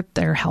insert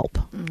their help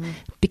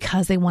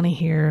because they want to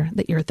hear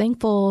that you're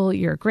thankful,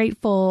 you're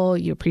grateful,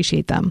 you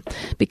appreciate them,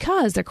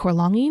 because their core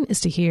longing is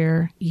to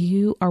hear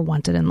you are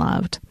wanted and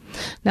loved.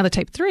 Now, the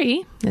type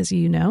 3, as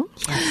you know,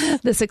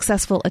 the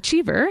successful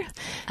achiever.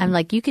 I'm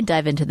like, you can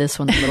dive into this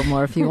one a little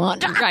more if you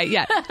want. Right,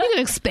 yeah. You can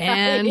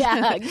expand.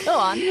 Yeah, go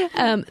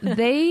on.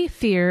 They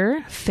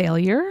fear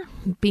failure,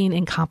 being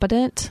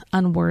incompetent,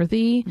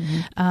 unworthy,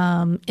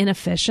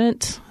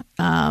 inefficient,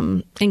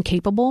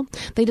 incapable.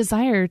 They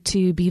desire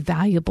to be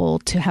valuable,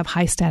 to have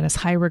high status,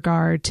 high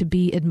regard, to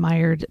be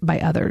admired by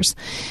others,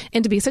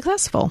 and to be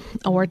successful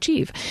or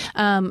achieve.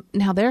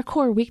 Now, their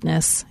core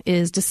weakness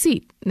is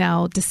deceit.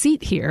 Now,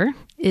 deceit here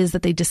is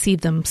that they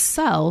deceive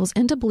themselves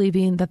into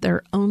believing that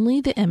they're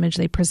only the image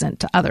they present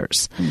to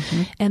others,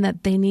 and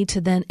that they need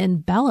to then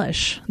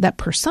embellish that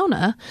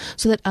persona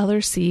so that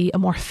others see a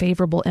more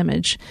favorable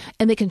image,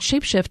 and they can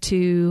shapeshift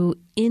to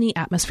any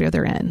atmosphere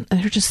they're in. And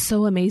they're just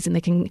so amazing.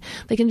 They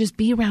can just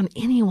be around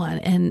anyone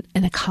and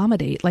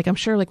accommodate. Like, I'm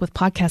sure with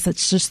podcasts,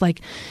 it's just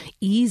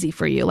easy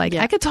for you.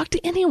 I could talk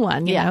to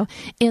anyone, you know,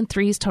 and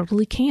 3s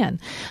totally can.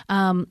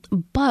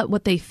 But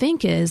what they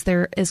think is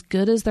they're as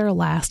good as their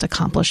last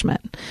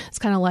accomplishment. It's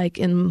kind of like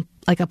in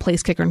a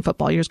place kicker in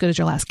football, you're as good as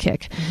your last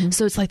kick.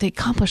 So it's they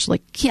accomplish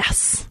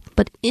yes,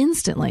 but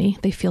instantly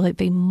they feel like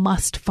they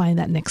must find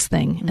that next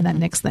thing and that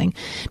next thing,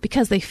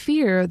 because they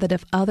fear that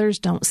if others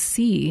don't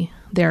see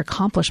their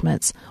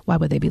accomplishments, why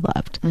would they be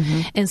loved?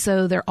 And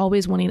so they're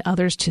always wanting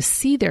others to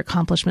see their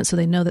accomplishments so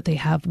they know that they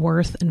have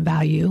worth and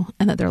value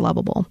and that they're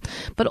lovable.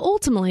 But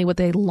ultimately, what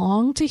they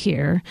long to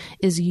hear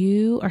is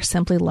you are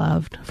simply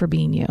loved for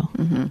being you.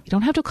 You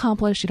don't have to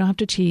accomplish, you don't have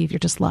to achieve, you're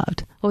just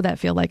loved. What would that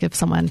feel like if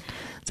someone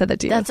said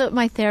that to you? That's what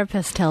my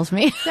therapist tells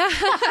me.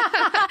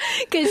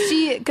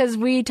 Because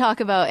we talk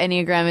about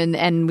Enneagram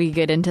and we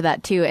get into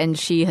that too. And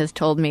she has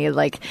told me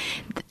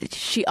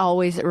she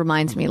always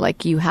reminds me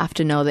you have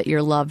to know that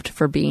you're loved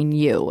for being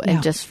you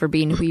and just for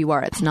being who you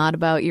are. It's not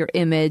about your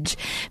image,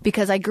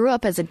 because I grew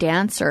up as a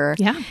dancer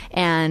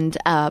and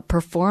a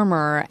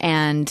performer,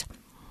 and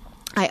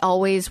I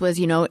always was,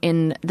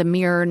 in the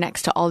mirror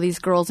next to all these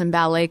girls in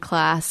ballet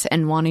class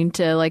and wanting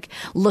to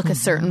look a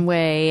certain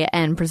way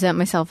and present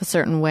myself a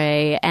certain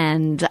way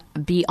and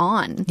be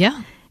on.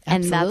 Yeah.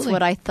 And that's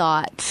what I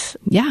thought.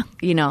 Yeah.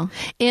 You know,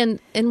 and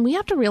we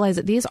have to realize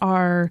that these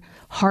are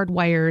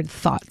hardwired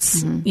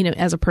thoughts, you know,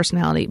 as a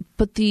personality,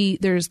 but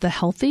there's the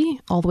healthy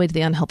all the way to the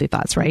unhealthy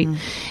thoughts, right?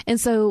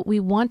 And so we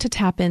want to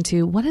tap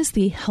into what is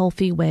the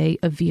healthy way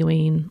of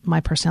viewing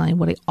my personality and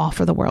what I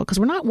offer the world. Because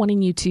we're not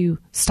wanting you to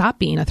stop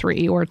being a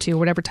 3 or a 2,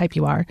 whatever type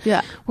you are.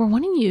 Yeah. We're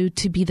wanting you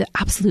to be the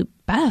absolute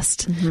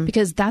best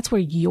because that's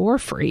where you're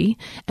free.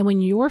 And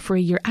when you're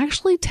free, you're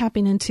actually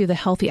tapping into the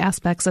healthy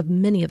aspects of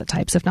many of the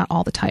types, if not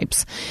all the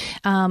types.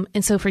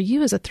 And so for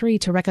you as a 3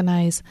 to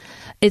recognize,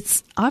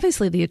 it's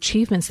obviously the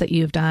achievements that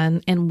you've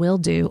done and will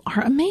do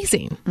are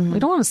amazing. We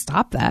don't want to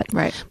stop that.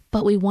 Right.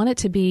 But we want it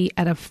to be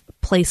at a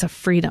place of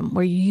freedom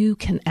where you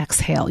can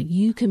exhale,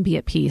 you can be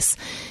at peace,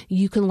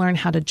 you can learn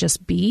how to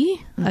just be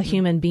a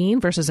human being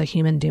versus a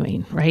human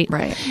doing, right?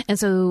 Right. And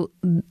so,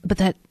 but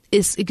that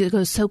is, it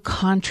goes so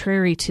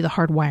contrary to the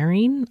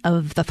hardwiring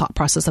of the thought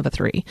process of a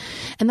 3.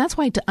 And that's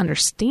why to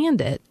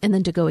understand it and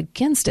then to go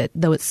against it,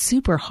 though it's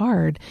super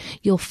hard,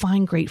 you'll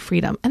find great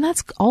freedom. And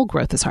that's all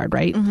growth is hard,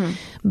 right?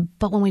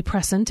 But when we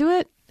press into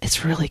it,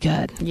 it's really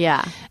good.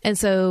 Yeah. And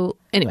so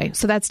anyway,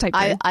 so that's type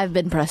 4. I've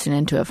been pressing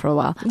into it for a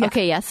while. Yeah.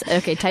 Okay. Yes.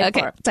 Okay. Type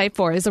 4. Type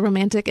 4 is a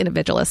romantic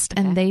individualist,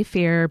 and they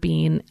fear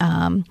being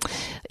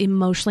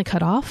emotionally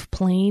cut off,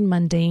 plain,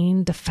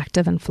 mundane,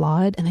 defective, and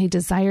flawed. And they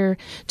desire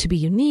to be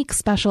unique,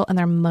 special, and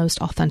their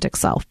most authentic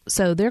self.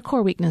 So their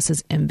core weakness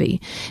is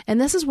envy. And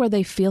this is where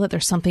they feel that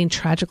there's something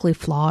tragically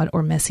flawed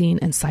or missing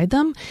inside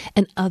them,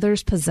 and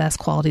others possess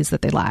qualities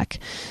that they lack.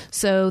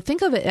 So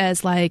think of it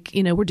as like,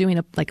 you know, we're doing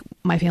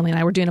my family and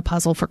I were doing a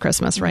puzzle for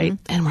Christmas, right?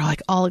 And we're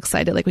like all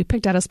excited. Like we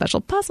picked out a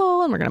special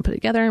puzzle and we're going to put it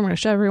together and we're going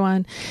to show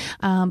everyone.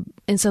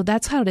 And so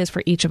that's how it is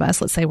for each of us.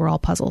 Let's say we're all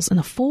puzzles. And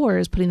a 4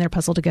 is putting their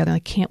puzzle together. And I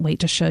can't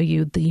wait to show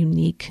you the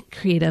unique,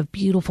 creative,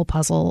 beautiful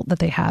puzzle that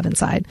they have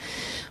inside.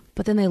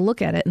 But then they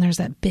look at it and there's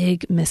that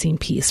big missing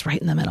piece right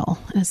in the middle.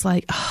 And it's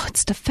like, oh,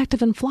 it's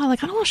defective and flawed.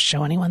 Like, I don't want to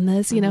show anyone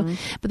this, you know,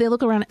 but they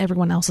look around at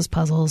everyone else's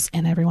puzzles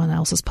and everyone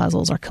else's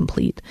puzzles are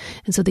complete.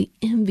 And so they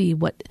envy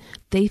what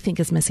they think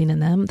is missing in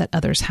them that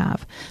others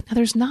have. Now,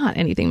 there's not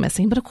anything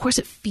missing, but of course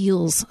it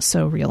feels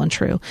so real and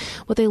true.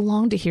 What they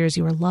long to hear is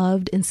you are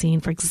loved and seen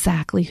for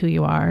exactly who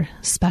you are,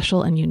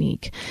 special and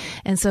unique.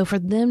 And so for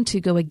them to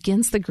go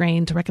against the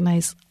grain to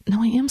recognize,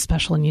 no, I am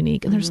special and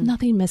unique, and there's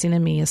nothing missing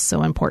in me is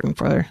so important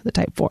for the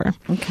type 4.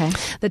 Okay.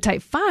 The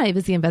type 5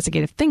 is the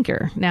investigative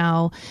thinker.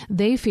 Now,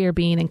 they fear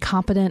being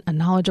incompetent,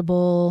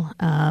 unknowledgeable,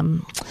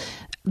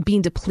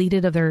 being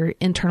depleted of their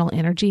internal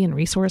energy and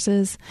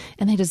resources,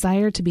 and they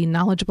desire to be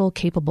knowledgeable,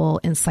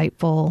 capable,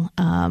 insightful,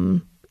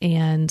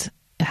 and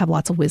have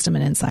lots of wisdom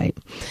and insight.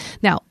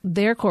 Now,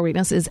 their core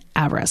weakness is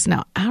avarice.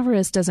 Now,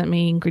 avarice doesn't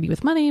mean greedy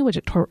with money, which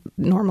it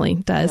normally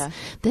does.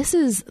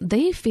 Yeah.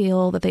 They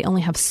feel that they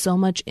only have so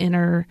much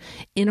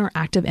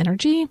interactive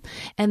energy,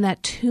 and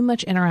that too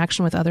much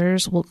interaction with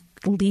others will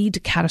lead to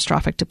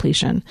catastrophic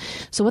depletion.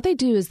 So what they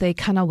do is they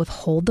kind of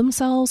withhold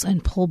themselves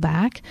and pull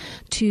back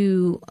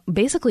to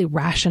basically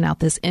ration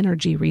out this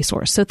energy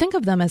resource. So think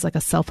of them as like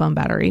a cell phone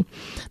battery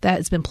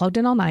that's been plugged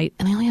in all night,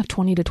 and they only have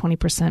 20 to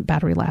 20%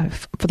 battery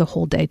life for the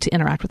whole day to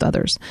interact with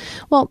others.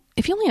 Well,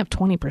 if you only have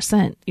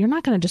 20%, you're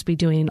not going to just be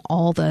doing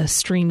all the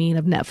streaming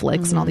of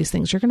Netflix and all these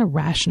things. You're going to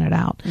ration it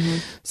out.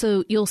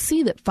 So you'll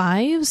see that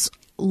 5s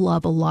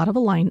love a lot of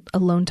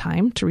alone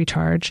time to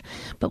recharge.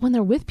 But when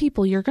they're with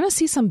people, you're going to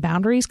see some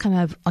boundaries kind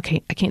of,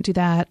 okay, I can't do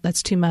that.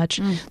 That's too much.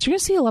 So you're going to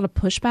see a lot of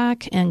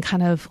pushback and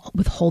kind of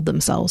withhold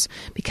themselves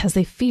because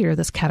they fear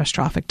this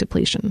catastrophic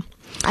depletion.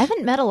 I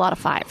haven't met a lot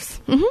of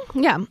 5s.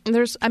 Yeah.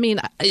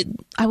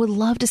 I would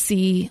love to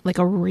see like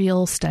a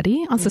real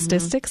study on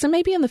statistics, and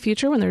maybe in the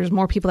future when there's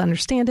more people that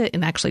understand it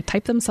and actually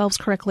type themselves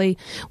correctly,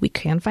 we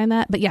can find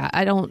that. But yeah,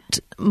 I don't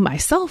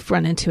myself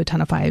run into a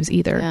ton of 5s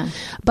either. Yeah.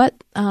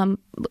 But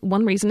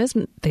one reason is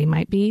they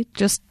might be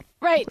just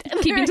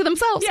keeping to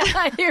themselves.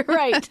 Yeah, you're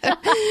right.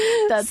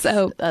 That's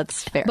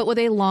fair. But what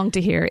they long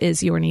to hear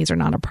is your needs are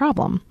not a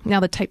problem. Now,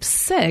 the type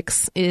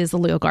 6 is the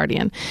loyal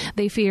guardian.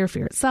 They fear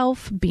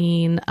itself,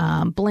 being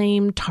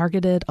blamed,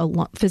 targeted,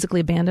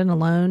 physically abandoned,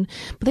 alone.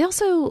 But they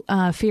also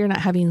fear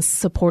not having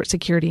support,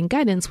 security, and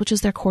guidance, which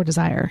is their core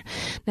desire.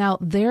 Now,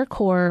 their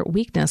core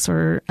weakness,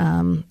 or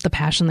the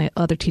passion that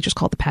other teachers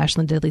call it the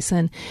passion, the deadly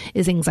sin,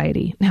 is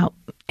anxiety. Now,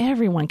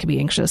 everyone can be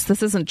anxious.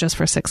 This isn't just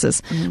for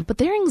 6s, but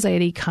their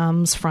anxiety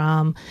comes from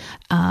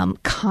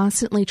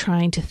constantly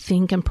trying to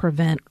think and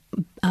prevent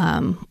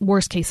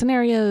worst case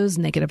scenarios,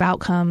 negative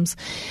outcomes.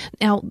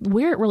 Now,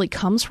 where it really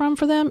comes from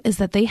for them is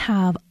that they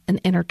have an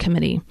inner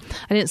committee.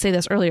 I didn't say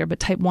this earlier, but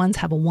type 1s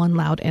have a one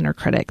loud inner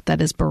critic that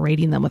is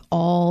berating them with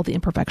all the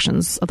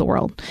imperfections of the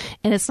world.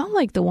 And it's not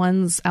like the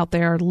ones out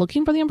there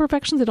looking for the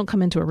imperfections. They don't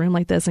come into a room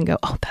like this and go,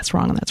 oh, that's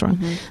wrong and that's wrong.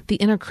 The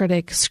inner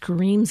critic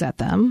screams at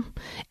them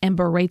and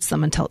berates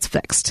them until it's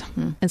fixed.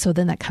 And so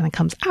then that kind of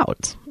comes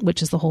out,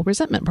 which is the whole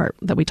resentment part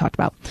that we talked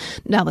about.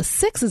 Now, the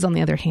 6s, on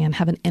the other hand,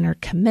 have an inner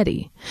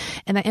committee.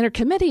 And that inner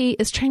committee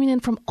is chiming in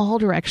from all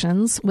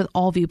directions with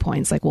all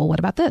viewpoints. Like, well, what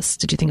about this?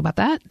 Did you think about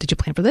that? Did you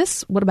plan for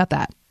this? What about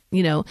that?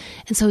 And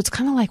so it's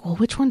kind of like, well,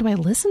 which one do I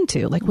listen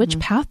to? Like, which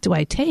path do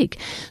I take?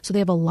 So they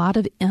have a lot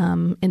of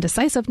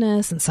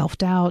indecisiveness and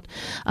self-doubt.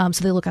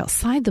 So they look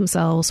outside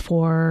themselves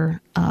for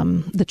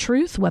the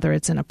truth, whether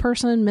it's in a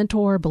person,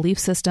 mentor, belief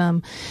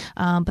system,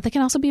 but they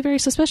can also be very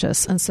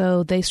suspicious. And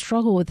so they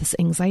struggle with this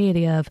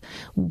anxiety of,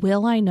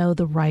 will I know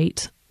the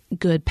right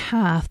good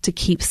path to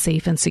keep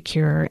safe and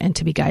secure and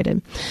to be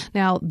guided?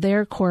 Now,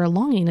 their core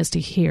longing is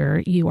to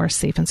hear you are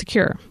safe and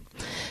secure.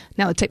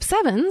 Now, the type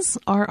 7s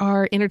are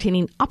our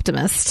entertaining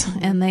optimists,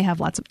 and they have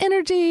lots of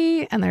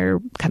energy, and they're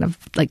kind of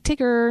like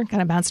Tigger,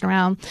 kind of bouncing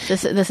around.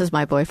 This is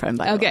my boyfriend,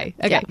 by the way. Okay.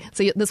 Yeah.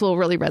 So this will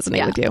really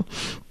resonate with you.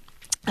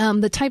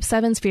 The type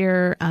 7s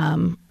fear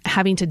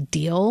having to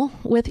deal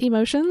with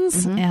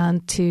emotions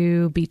and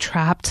to be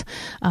trapped,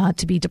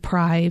 to be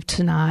deprived,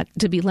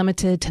 to be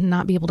limited, to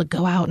not be able to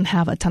go out and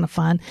have a ton of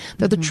fun.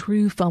 They're the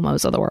true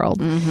FOMOs of the world.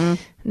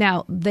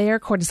 Now, their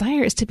core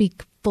desire is to be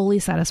fully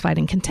satisfied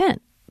and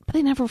content. But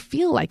they never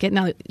feel like it.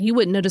 Now, you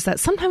wouldn't notice that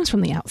sometimes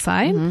from the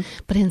outside,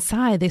 but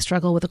inside they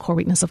struggle with the core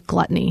weakness of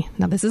gluttony.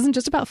 Now, this isn't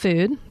just about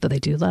food, though they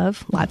do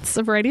love lots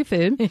of variety of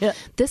food.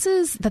 This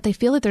is that they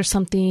feel that there's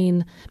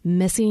something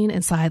missing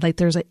inside, like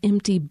there's an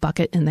empty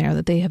bucket in there,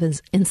 that they have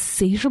this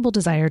insatiable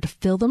desire to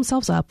fill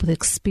themselves up with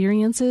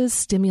experiences,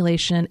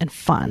 stimulation, and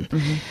fun.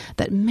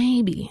 That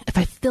maybe if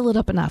I fill it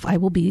up enough, I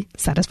will be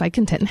satisfied,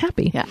 content, and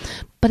happy.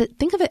 But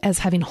think of it as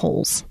having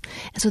holes.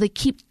 And so they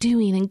keep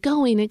doing and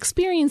going and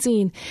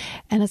experiencing.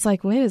 And it's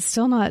like, wait, it's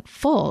still not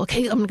full.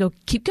 Okay, I'm going to go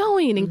keep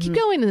going and keep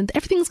going. And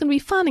everything's going to be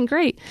fun and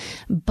great.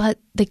 But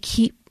they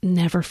keep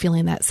never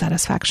feeling that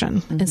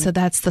satisfaction. And so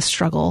that's the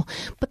struggle.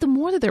 But the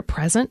more that they're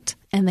present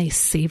and they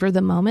savor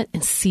the moment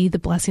and see the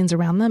blessings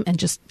around them and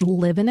just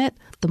live in it,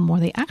 the more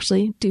they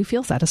actually do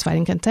feel satisfied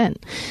and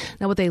content.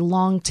 Now, what they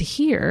long to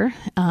hear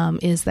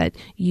is that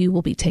you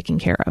will be taken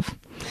care of.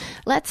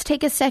 Let's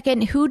take a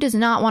second. Who does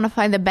not want to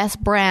find the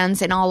best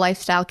brands in all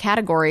lifestyle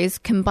categories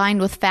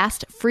combined with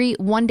fast, free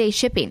one-day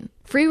shipping,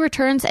 free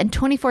returns, and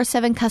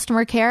 24/7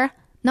 customer care?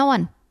 No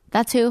one.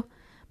 That's who.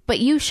 But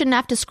you shouldn't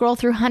have to scroll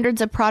through hundreds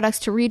of products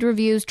to read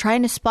reviews,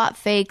 trying to spot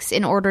fakes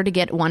in order to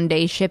get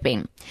one-day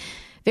shipping.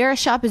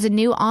 VeraShop is a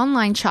new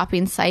online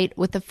shopping site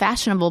with the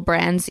fashionable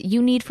brands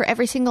you need for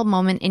every single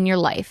moment in your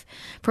life.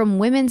 From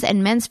women's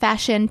and men's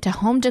fashion to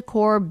home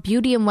decor,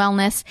 beauty and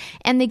wellness,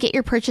 and they get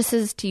your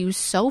purchases to you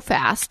so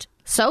fast,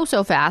 so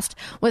fast,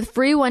 with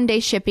free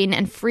one-day shipping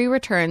and free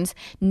returns,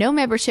 no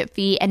membership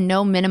fee, and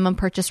no minimum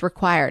purchase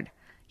required.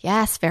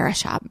 Yes,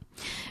 VeraShop.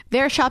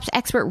 VeraShop's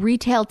expert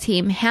retail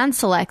team hand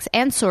selects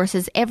and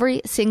sources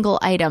every single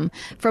item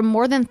from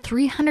more than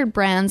 300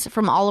 brands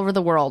from all over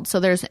the world, so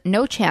there's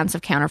no chance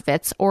of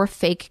counterfeits or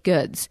fake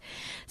goods.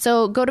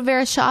 So go to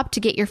VeraShop to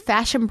get your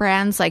fashion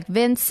brands like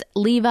Vince,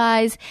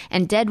 Levi's,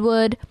 and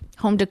Deadwood,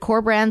 home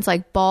decor brands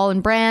like Ball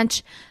and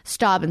Branch,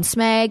 Staub and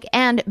Smeg,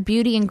 and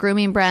beauty and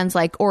grooming brands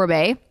like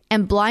Orbe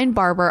and Blind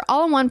Barber,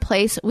 all in one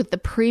place with the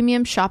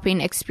premium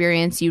shopping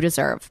experience you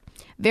deserve.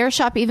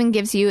 VeraShop even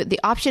gives you the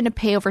option to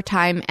pay over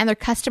time, and their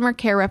customer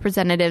care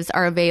representatives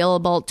are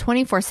available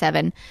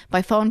 24/7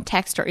 by phone,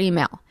 text, or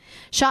email.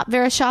 Shop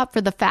VeraShop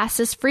for the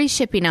fastest free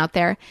shipping out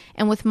there,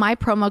 and with my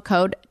promo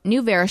code,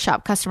 new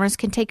VeraShop customers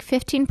can take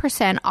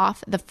 15%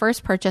 off the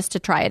first purchase to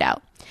try it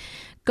out.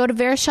 Go to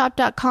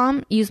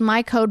verishop.com, use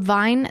my code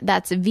VINE,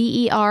 that's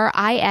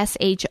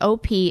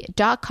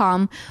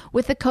VERISHOP.com,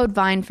 with the code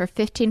VINE for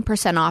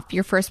 15% off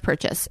your first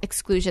purchase.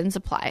 Exclusions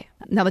apply.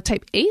 Now, the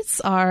type 8s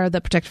are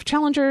the protective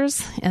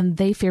challengers, and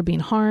they fear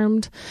being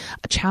harmed,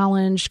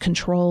 challenged,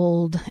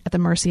 controlled, at the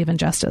mercy of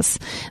injustice.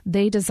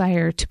 They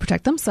desire to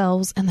protect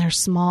themselves and their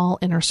small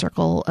inner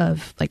circle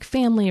of like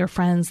family or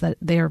friends that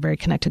they are very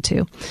connected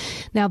to.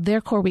 Now, their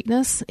core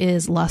weakness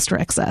is lust or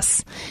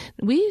excess.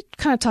 We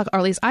kind of talk, or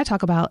at least I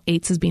talk about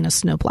 8s as being a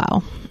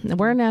snowplow.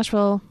 We're in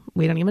Nashville.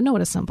 We don't even know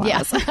what a snowplow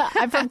is.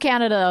 I'm from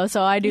Canada, though,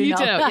 so I do know. You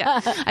do,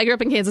 yeah. I grew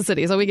up in Kansas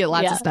City, so we get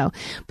lots of snow.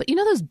 But you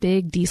know those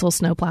big diesel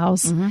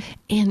snowplows?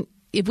 And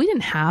if we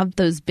didn't have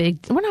those big,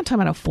 we're not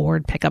talking about a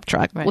Ford pickup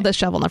truck with a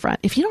shovel in the front.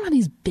 If you don't have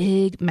these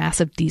big,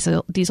 massive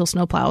diesel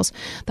snowplows,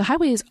 the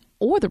highways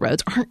or the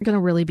roads aren't going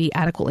to really be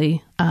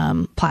adequately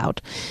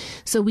plowed.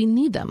 So we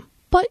need them.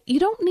 But you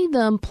don't need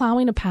them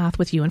plowing a path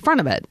with you in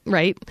front of it,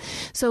 right?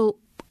 So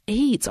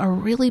 8s are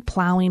really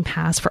plowing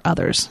paths for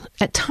others.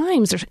 At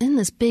times, they're in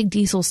this big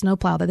diesel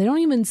snowplow that they don't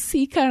even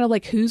see kind of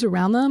like who's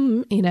around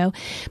them, you know.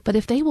 But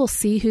if they will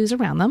see who's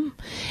around them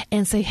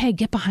and say, hey,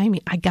 get behind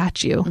me, I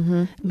got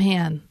you,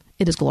 man,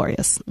 it is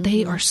glorious.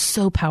 They are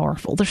so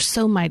powerful. They're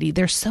so mighty.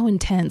 They're so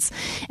intense.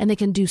 And they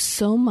can do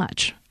so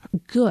much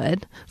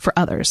good for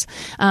others.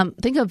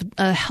 Think of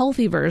a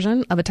healthy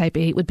version of a type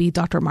 8 would be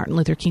Dr. Martin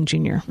Luther King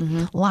Jr.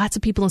 Lots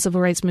of people in the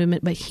civil rights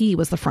movement, but he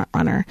was the front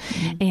runner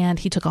and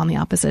he took on the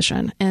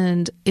opposition.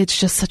 And it's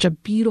just such a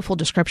beautiful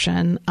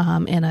description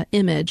and an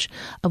image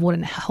of what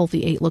a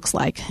healthy 8 looks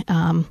like.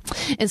 And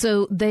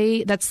so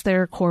that's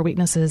their core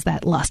weaknesses,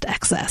 that lust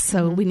excess.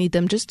 So we need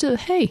them just to,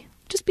 hey,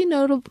 just be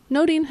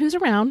noting who's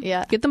around.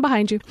 Yeah. Get them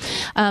behind you.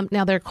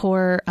 Now, their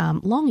core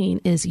longing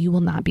is you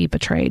will not be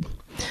betrayed.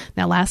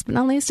 Now, last but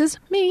not least is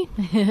me,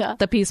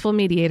 the peaceful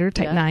mediator,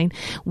 type 9.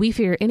 We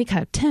fear any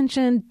kind of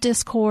tension,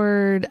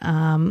 discord,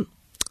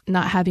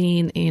 not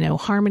having,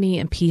 harmony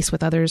and peace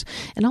with others.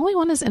 And all we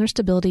want is inner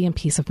stability and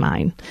peace of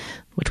mind,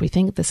 which we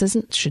think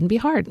shouldn't be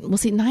hard. Well,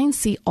 see, 9s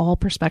see all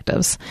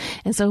perspectives.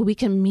 And so we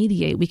can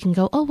mediate. We can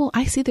go, oh, well,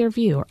 I see their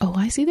view, or, oh,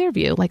 I see their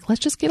view. Like,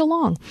 let's just get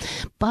along.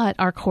 But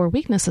our core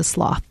weakness is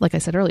sloth. Like I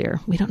said earlier,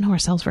 we don't know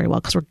ourselves very well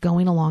because we're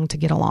going along to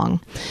get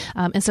along.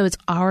 And so it's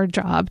our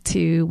job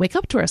to wake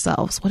up to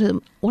ourselves.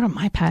 What are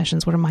my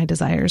passions? What are my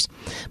desires?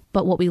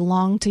 But what we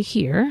long to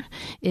hear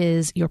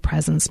is your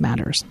presence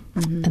matters.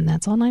 And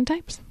that's all 9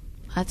 types.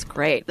 That's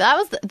great. That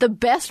was the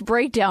best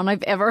breakdown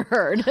I've ever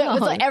heard. It was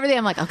like everything.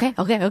 I'm like, okay,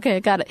 I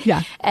got it.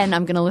 Yeah. And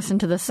I'm going to listen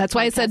to this. That's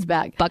why I said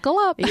back. Buckle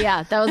up.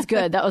 Yeah, that was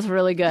good. That was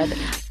really good.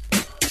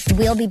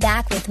 We'll be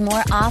back with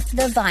more Off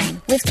the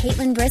Vine with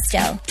Kaitlyn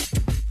Bristow.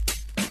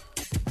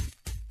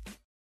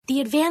 The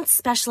advanced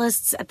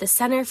specialists at the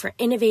Center for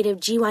Innovative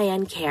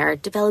GYN Care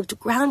developed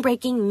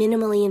groundbreaking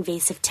minimally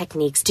invasive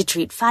techniques to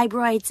treat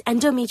fibroids,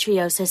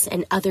 endometriosis,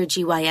 and other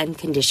GYN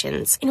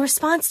conditions. In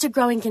response to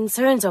growing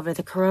concerns over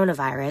the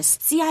coronavirus,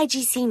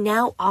 CIGC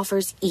now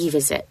offers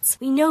e-visits.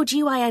 We know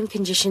GYN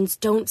conditions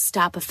don't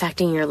stop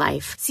affecting your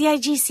life.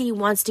 CIGC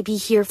wants to be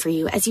here for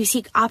you as you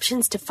seek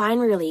options to find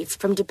relief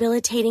from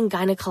debilitating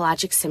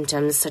gynecologic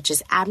symptoms such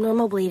as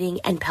abnormal bleeding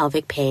and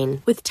pelvic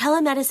pain. With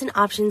telemedicine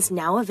options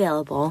now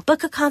available,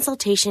 book a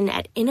consultation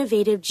at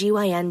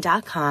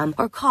innovativegyn.com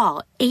or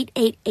call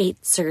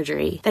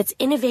 888-SURGERY. That's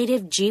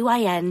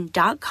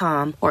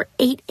innovativegyn.com or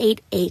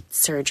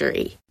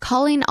 888-SURGERY.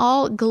 Calling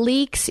all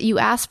Gleeks, you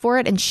asked for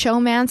it, and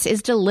Showmance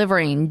is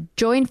delivering.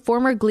 Join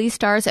former Glee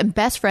stars and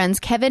best friends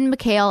Kevin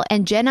McHale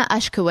and Jenna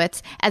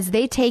Ushkowitz as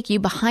they take you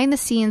behind the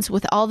scenes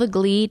with all the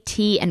Glee,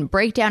 tea, and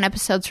breakdown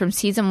episodes from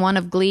season 1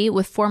 of Glee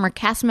with former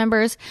cast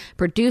members,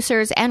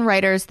 producers, and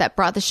writers that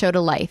brought the show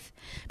to life.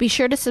 Be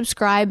sure to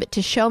subscribe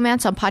to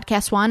Showmance on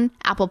Podcast One,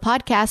 Apple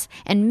Podcasts,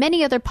 and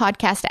many other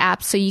podcast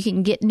apps so you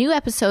can get new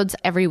episodes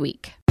every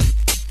week.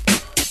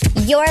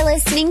 You're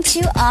listening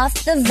to Off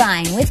the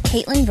Vine with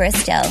Kaitlyn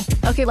Bristow.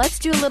 Okay, let's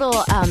do a little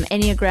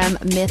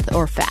Enneagram myth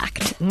or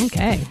fact.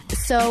 Okay.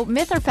 So,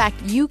 myth or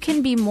fact, you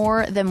can be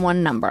more than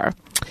one number.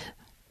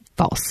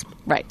 False.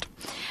 Right.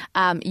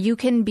 You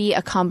can be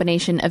a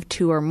combination of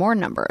 2 or more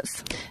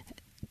numbers.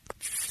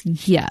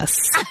 Yes.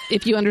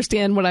 If you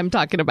understand what I'm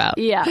talking about.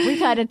 Yeah, we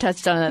kind of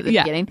touched on it at the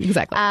beginning.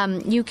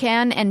 Exactly. You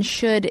can and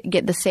should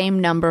get the same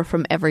number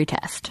from every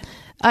test.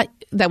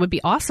 That would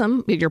be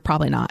awesome, but you're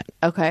probably not.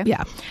 Okay.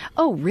 Yeah.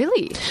 Oh,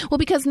 really? Well,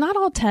 because not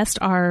all tests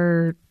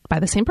are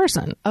by the same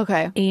person.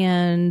 Okay.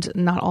 And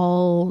not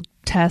all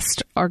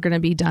tests are going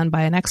to be done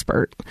by an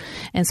expert.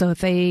 And so if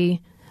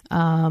they,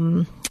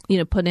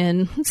 put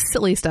in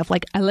silly stuff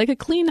like, I like a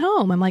clean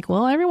home. I'm like,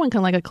 well, everyone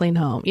can like a clean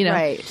home,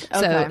 Right. Okay.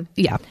 So,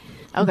 yeah.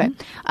 Okay.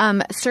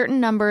 Certain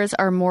numbers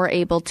are more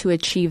able to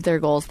achieve their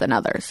goals than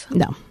others.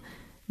 No.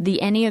 The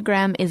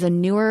Enneagram is a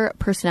newer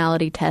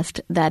personality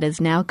test that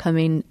is now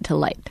coming to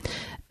light.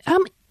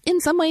 In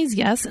some ways,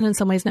 yes, and in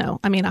some ways, no.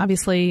 I mean,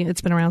 obviously,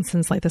 it's been around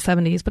since like the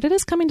 70s, but it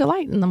is coming to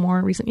light in the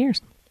more recent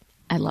years.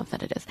 I love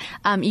that it is.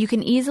 You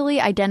can easily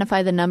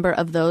identify the number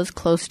of those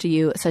close to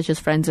you, such as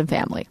friends and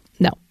family.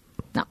 No.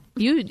 No.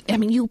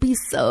 You'll be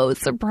so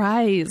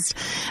surprised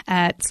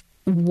at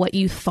what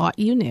you thought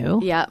you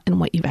knew and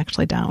what you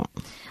actually don't.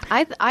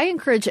 I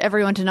encourage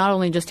everyone to not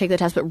only just take the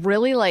test, but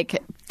really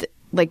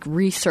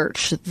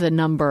research the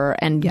number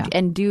and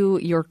do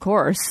your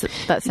course.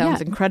 That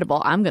sounds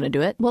incredible. I'm going to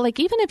do it. Well,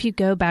 even if you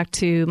go back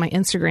to my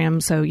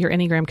Instagram, so Your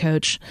Enneagram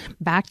Coach,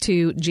 back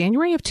to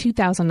January of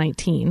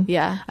 2019,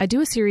 I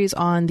do a series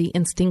on the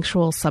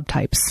instinctual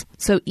subtypes.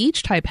 So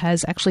each type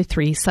has actually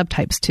 3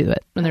 subtypes to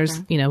it. And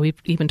there's,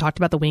 we've even talked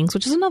about the wings,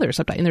 which is another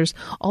subtype. And there's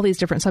all these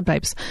different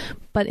subtypes.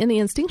 But in the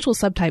instinctual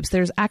subtypes,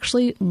 there's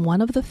actually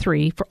one of the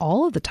 3 for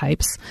all of the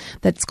types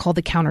that's called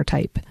the counter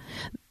type.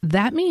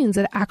 That means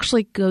it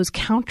actually goes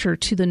counter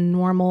to the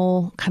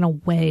normal kind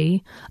of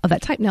way of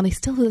that type. Now, they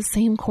still have the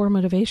same core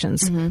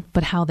motivations,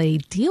 but how they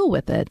deal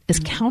with it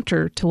is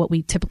counter to what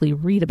we typically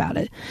read about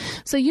it.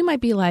 So you might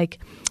be like,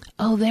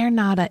 oh, they're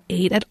not an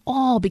 8 at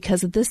all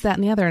because of this, that,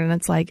 and the other. And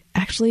it's like,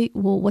 actually,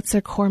 well, what's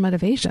their core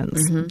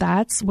motivations?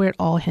 That's where it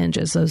all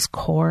hinges, those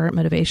core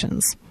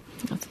motivations.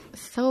 That's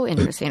so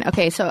interesting.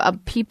 Okay, so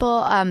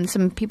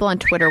some people on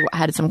Twitter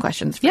had some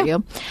questions for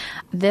you.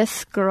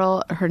 This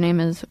girl, her name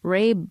is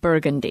Ray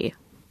Burgundy.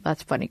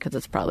 That's funny because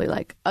it's probably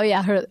like, oh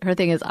yeah, her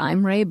thing is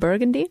I'm Ray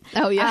Burgundy.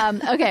 Oh yeah.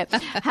 Okay,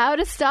 how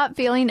to stop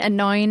feeling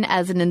annoying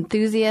as an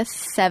enthusiast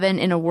 7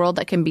 in a world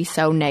that can be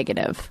so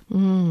negative.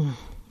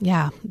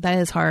 Yeah, that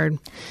is hard.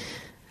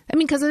 I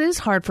mean, because it is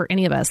hard for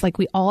any of us. Like,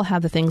 we all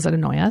have the things that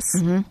annoy us.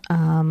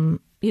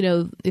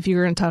 If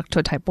you're going to talk to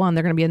a type 1,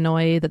 they're going to be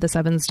annoyed that the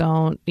 7s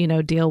don't,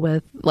 deal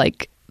with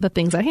like the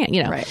things at hand,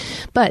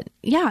 Right. But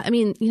yeah, I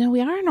mean, we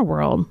are in a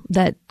world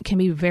that can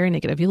be very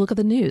negative. You look at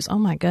the news. Oh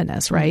my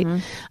goodness. Right.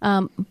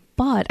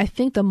 But I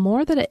think the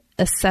more that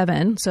a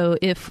 7, so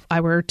if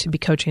I were to be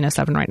coaching a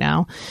 7 right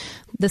now,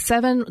 the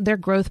 7, their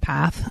growth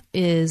path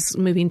is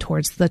moving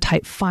towards the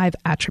type 5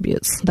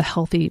 attributes, the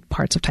healthy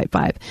parts of type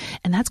 5.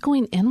 And that's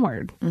going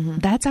inward.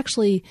 That's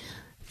actually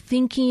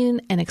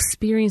thinking and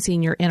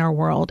experiencing your inner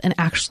world and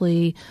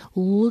actually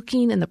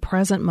looking in the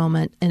present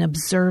moment and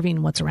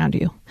observing what's around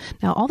you.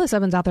 Now, all the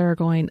 7s out there are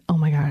going, oh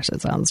my gosh,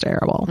 that sounds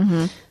terrible.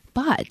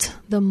 But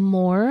the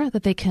more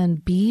that they can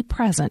be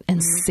present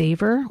and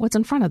savor what's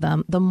in front of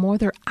them, the more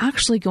they're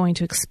actually going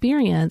to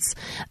experience,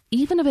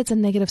 even if it's a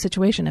negative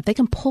situation, if they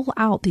can pull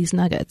out these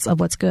nuggets of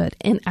what's good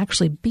and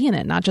actually be in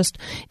it, not just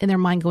in their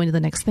mind going to the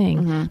next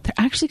thing, they're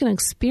actually going to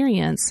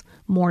experience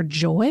more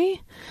joy.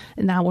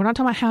 Now, we're not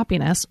talking about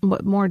happiness,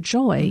 but more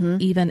joy,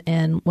 even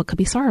in what could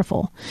be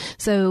sorrowful.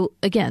 So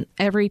again,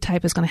 every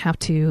type is going to have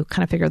to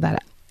kind of figure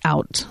that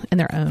out in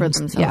their own. For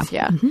themselves,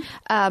 yeah.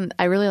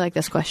 I really like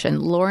this question.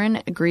 Lauren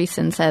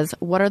Greason says,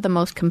 what are the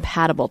most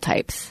compatible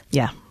types?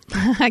 Yeah.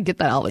 I get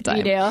that all the time.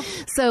 You do?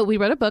 So we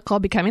wrote a book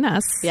called Becoming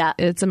Us. Yeah.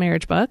 It's a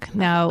marriage book.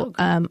 Now,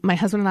 my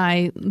husband and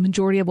I,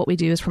 majority of what we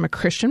do is from a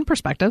Christian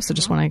perspective. So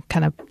just want to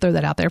kind of throw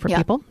that out there for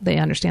people. They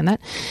understand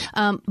that.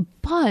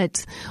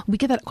 But we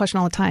get that question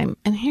all the time.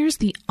 And here's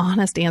the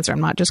honest answer.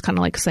 I'm not just kind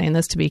of like saying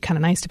this to be kind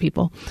of nice to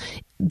people.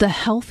 The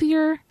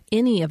healthier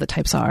any of the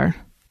types are,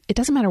 it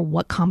doesn't matter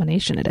what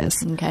combination it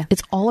is. Okay.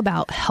 It's all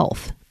about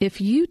health.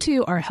 If you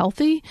two are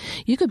healthy,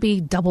 you could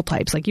be double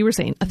types, like you were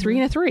saying, a 3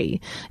 and a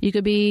 3. You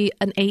could be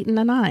an 8 and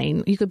a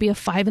 9. You could be a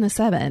 5 and a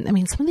 7. I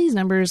mean, some of these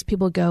numbers,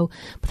 people go,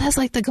 but that's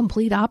like the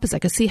complete opposite. I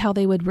could see how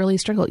they would really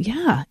struggle.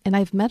 Yeah. And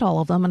I've met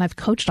all of them and I've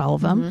coached all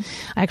of them.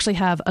 I actually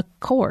have a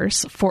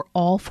course for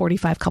all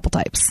 45 couple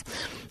types.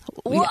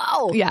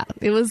 Whoa. Yeah.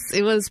 It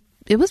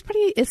was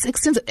pretty, it's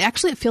extensive.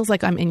 Actually, it feels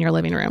like I'm in your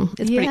living room.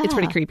 It's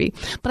pretty creepy.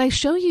 But I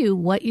show you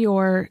what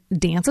your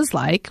dance is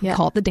like,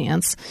 call it the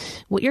dance,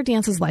 what your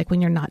dance is like when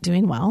you're not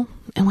doing well,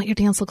 and what your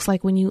dance looks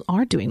like when you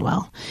are doing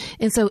well.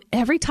 And so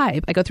every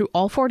type, I go through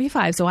all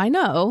 45. So I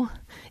know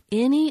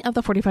any of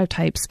the 45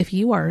 types, if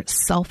you are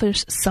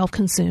selfish,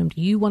 self-consumed,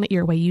 you want it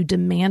your way, you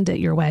demand it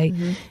your way,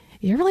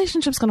 your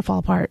relationship's going to fall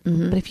apart.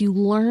 But if you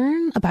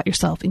learn about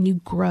yourself and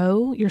you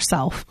grow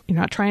yourself, you're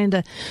not trying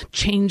to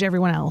change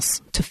everyone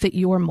else to fit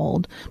your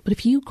mold. But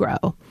if you grow,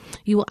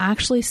 you will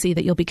actually see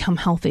that you'll become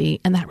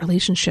healthy and that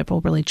relationship will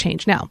really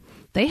change. Now,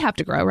 they have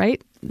to grow,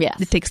 right? Yes.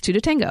 It takes 2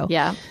 to tango.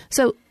 Yeah.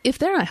 So if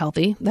they're not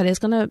healthy, that is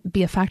going to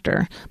be a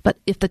factor. But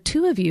if the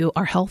 2 of you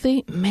are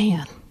healthy,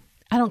 man,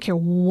 I don't care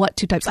what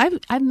 2 types.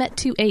 I've met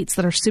 2 8s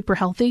that are super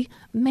healthy.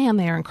 Man,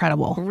 they are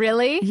incredible.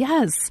 Really?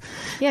 Yes.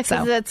 Yeah,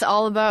 because it's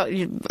all about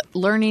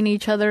learning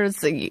each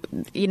other's, language.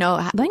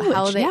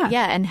 How they,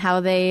 and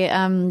how they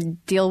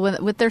deal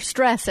with their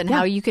stress and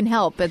how you can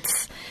help.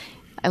 That's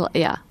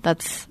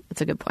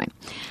a good point.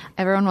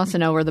 Everyone wants to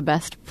know where the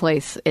best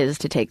place is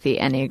to take the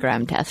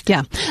Enneagram test.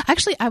 Yeah.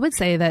 Actually, I would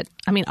say that,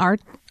 our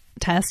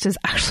test is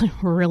actually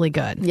really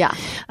good. Yeah.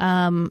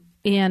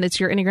 And it's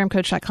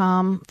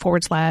yourenneagramcoach.com /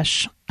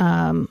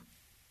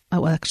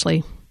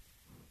 actually,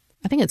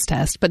 I think it's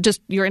test, but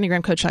just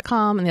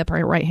yourenneagramcoach.com in the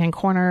upper right-hand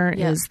corner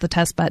is the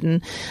test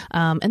button.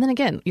 And then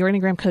again,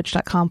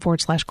 yourenneagramcoach.com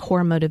 /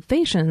 core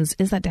motivations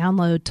is that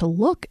download to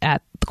look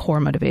at the core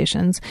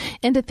motivations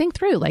and to think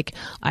through, like,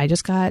 I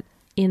just got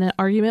in an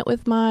argument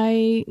with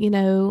my,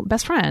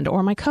 best friend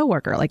or my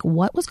coworker, like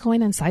what was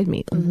going inside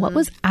me? What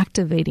was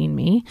activating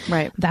me?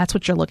 Right. That's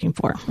what you're looking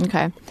for.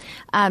 Okay.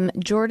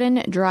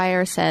 Jordan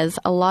Dreyer says,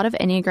 a lot of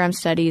Enneagram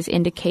studies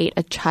indicate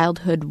a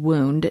childhood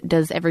wound.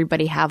 Does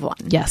everybody have one?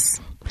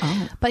 Yes.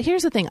 Oh. But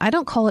here's the thing. I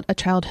don't call it a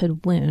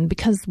childhood wound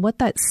because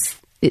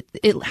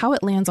how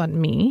it lands on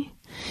me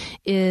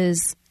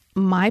is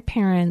my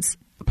parents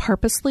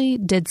purposely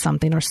did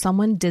something or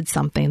someone did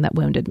something that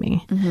wounded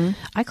me.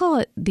 I call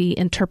it the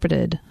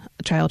interpreted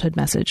childhood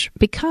message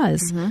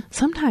because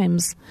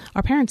sometimes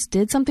our parents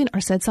did something or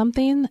said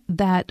something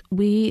that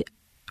we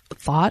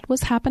thought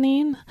was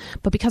happening,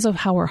 but because of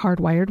how we're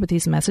hardwired with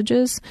these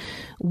messages,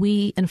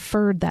 we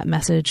inferred that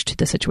message to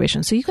the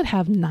situation. So you could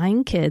have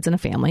 9 kids in a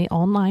family,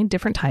 all 9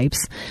 different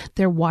types.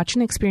 They're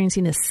watching,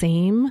 experiencing the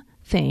same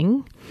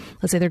thing.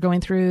 Let's say they're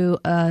going through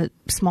a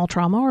small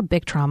trauma or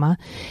big trauma,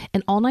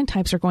 and all 9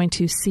 types are going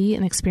to see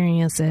and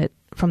experience it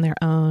from their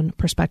own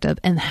perspective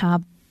and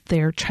have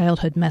their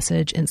childhood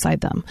message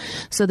inside them.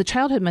 So the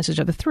childhood message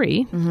of the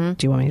 3, do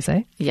you want me to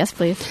say? Yes,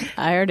 please.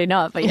 I already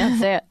know it, but yes,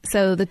 say it.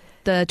 So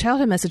the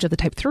childhood message of the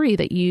type 3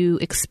 that you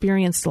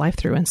experienced life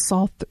through and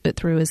saw it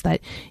through is that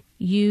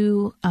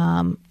you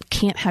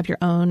can't have your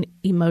own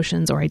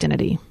emotions or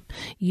identity.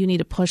 You need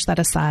to push that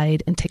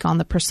aside and take on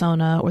the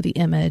persona or the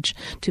image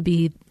to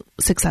be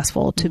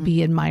successful, to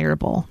be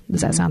admirable.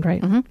 Does that sound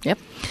right? Yep.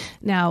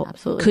 Now,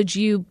 absolutely. Could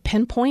you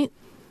pinpoint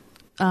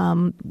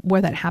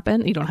where that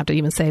happened? You don't have to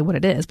even say what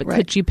it is, but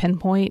could you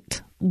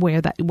pinpoint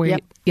where that?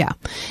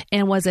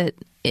 And was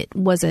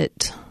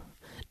it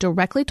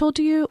directly told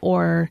to you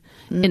or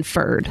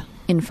inferred?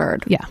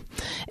 Inferred. Yeah.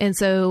 And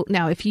so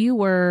now, if you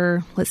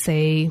were, let's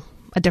say,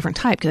 a different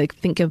type, like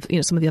think of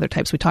some of the other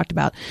types we talked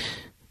about.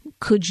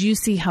 could you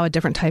see how a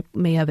different type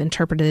may have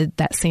interpreted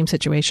that same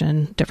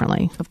situation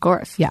differently? Of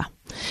course. Yeah.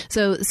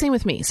 So same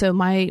with me. So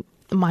my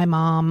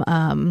mom,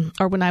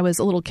 or when I was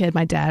a little kid,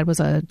 my dad was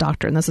a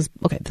doctor, and this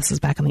is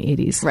back in the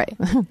 80s. Right.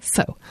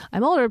 So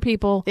I'm older,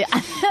 people. Yeah.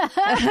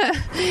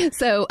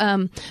 So,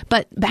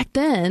 but back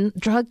then,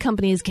 drug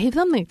companies gave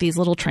them like these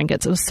little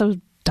trinkets. It was so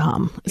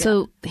dumb. Yeah.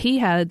 So he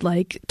had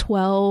like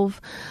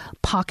 12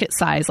 pocket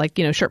size, like,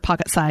 shirt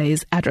pocket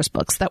size address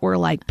books that were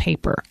like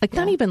paper, like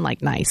not even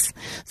like nice.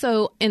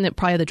 So, and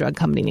probably the drug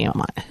company,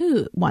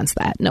 who wants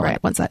that? No one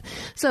wants that.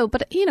 So,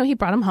 but he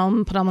brought them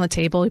home, put them on the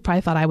table. He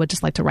probably thought I would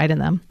just like to write in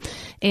them.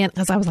 And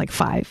because I was like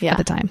 5 at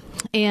the time.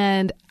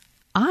 And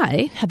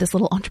I had this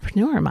little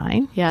entrepreneur of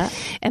mine. Yeah.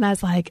 And I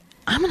was like,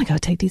 I'm going to go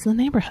take these in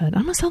the neighborhood.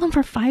 I'm going to sell them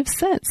for 5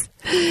 cents.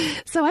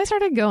 So I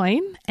started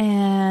going,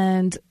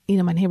 and,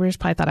 my neighbors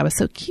probably thought I was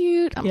so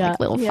cute. I'm like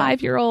little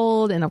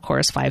 5-year-old. And of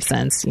course, 5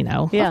 cents,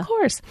 of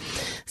course.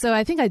 So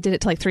I think I did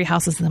it to like 3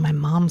 houses, and then my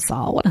mom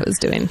saw what I was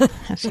doing.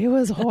 She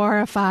was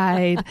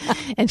horrified,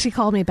 and she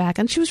called me back,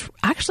 and she was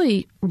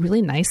actually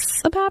really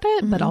nice about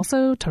it, but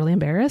also totally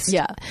embarrassed.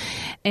 Yeah.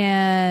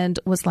 And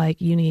was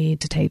like, you need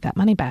to take that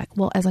money back.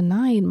 Well, as a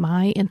 9,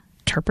 my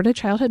interpreted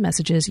childhood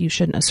message is you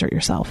shouldn't assert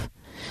yourself.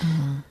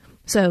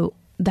 So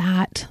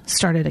that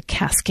started a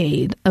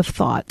cascade of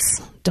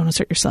thoughts. Don't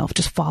assert yourself.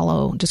 Just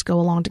follow. Just go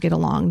along to get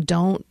along.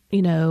 Don't,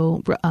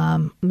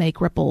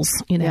 make ripples,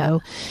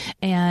 but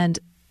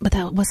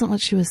that wasn't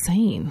what she was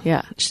saying.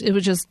 Yeah. It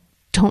was just,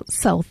 don't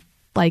sell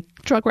like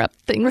drug rep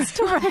things.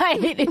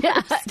 Right.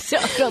 Yeah.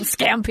 Don't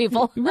scam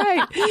people.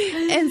 Right.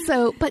 And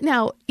so, but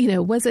now,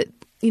 was it,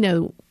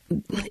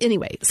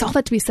 anyway, so all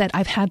that to be said,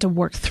 I've had to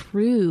work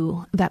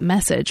through that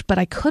message, but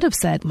I could have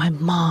said, my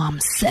mom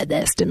said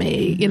this to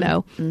me,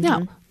 Now,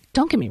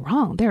 don't get me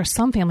wrong. There are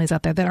some families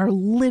out there that are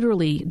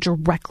literally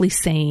directly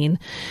saying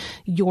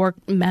your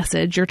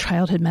message, your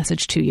childhood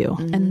message to you.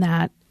 And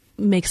that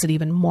makes it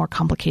even more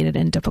complicated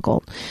and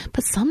difficult.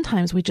 But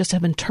sometimes we just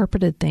have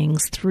interpreted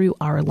things through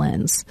our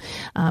lens.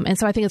 And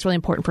so I think it's really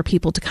important for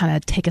people to kind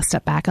of take a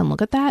step back and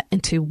look at that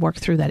and to work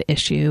through that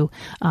issue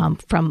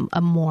from a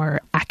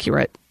more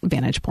accurate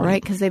vantage point.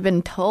 Right, because they've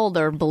been told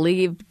or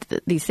believed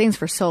these things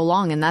for so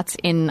long, and that's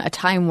in a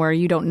time where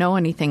you don't know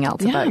anything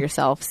else about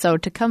yourself. So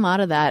to come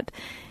out of that,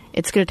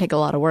 it's going to take a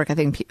lot of work. I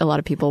think a lot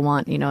of people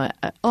want,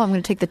 I'm going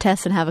to take the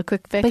test and have a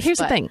quick fix. But here's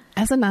the thing.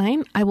 As a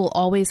 9, I will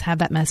always have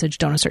that message,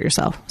 don't assert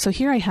yourself. So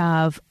here I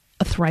have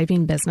a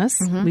thriving business.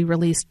 We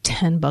released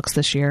 10 books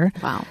this year.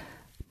 Wow.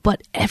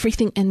 But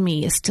everything in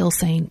me is still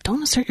saying,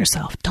 don't assert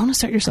yourself. Don't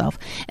assert yourself.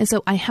 And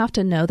so I have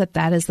to know that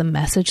that is the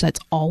message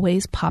that's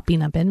always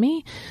popping up in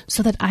me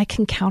so that I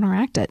can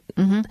counteract it.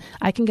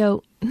 I can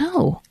go,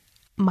 no,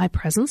 my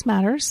presence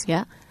matters.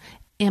 Yeah.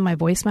 And my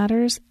voice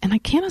matters. And I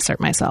can't assert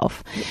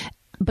myself.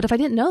 But if I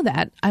didn't know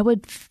that, I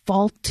would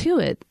fall to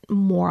it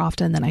more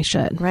often than I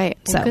should. Right.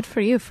 Well, so good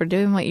for you for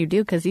doing what you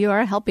do, because you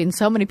are helping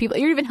so many people.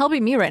 You're even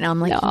helping me right now.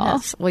 I'm like,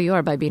 yes. Well, you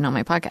are by being on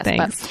my podcast.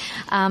 Thanks.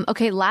 But,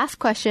 okay, last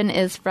question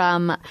is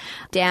from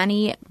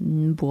Danny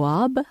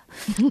Boab.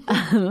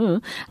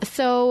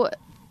 So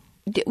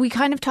we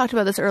kind of talked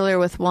about this earlier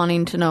with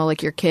wanting to know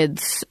like your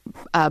kids'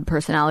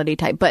 personality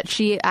type, but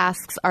she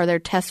asks, are there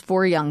tests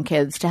for young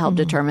kids to help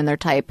determine their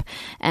type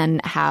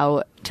and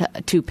how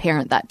to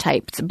parent that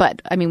type?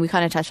 But I mean, we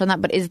kind of touched on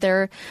that, but is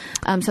there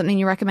something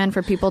you recommend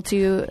for people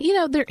to...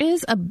 there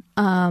is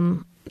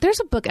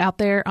there's a book out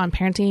there on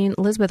parenting.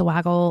 Elizabeth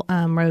Waggle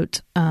wrote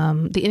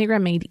The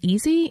Enneagram Made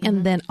Easy,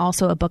 and then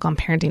also a book on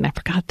parenting. I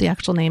forgot the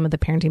actual name of the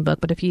parenting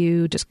book, but if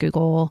you just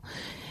Google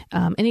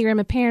Enneagram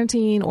and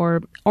parenting,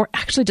 or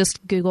actually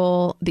just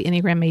Google The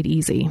Enneagram Made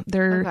Easy.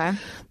 They're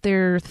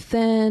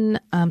thin,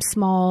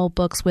 small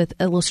books with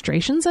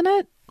illustrations in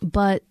it.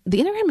 But The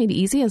Enneagram Made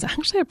Easy is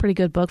actually a pretty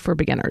good book for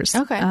beginners.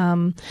 Okay.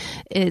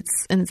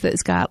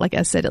 It's got, like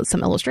I said,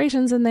 some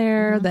illustrations in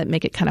there that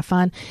make it kind of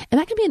fun.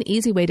 And that can be an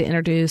easy way to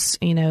introduce,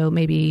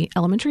 maybe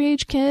elementary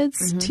age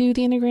kids to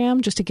the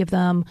Enneagram, just to give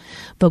them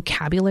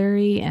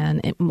vocabulary and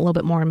a little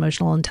bit more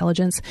emotional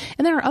intelligence.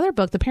 And then our other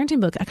book, the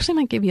parenting book, actually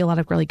might give you a lot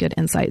of really good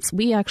insights.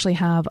 We actually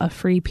have a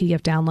free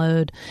PDF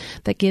download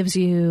that gives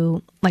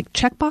you like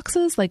check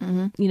boxes, like,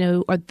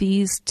 are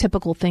these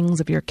typical things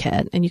of your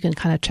kid? And you can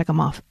kind of check them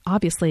off.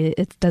 Obviously,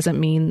 it doesn't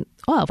mean,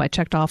 if I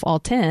checked off all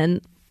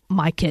 10,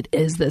 my kid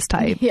is this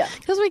type. Yeah.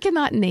 Because we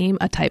cannot name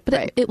a type,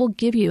 but it will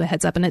give you a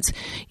heads up. And it's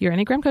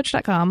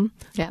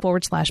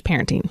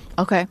yourenneagramcoach.com/parenting.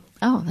 Okay.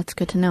 Oh, that's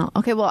good to know.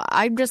 Okay. Well,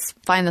 I just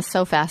find this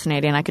so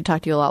fascinating. I could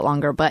talk to you a lot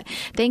longer, but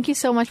thank you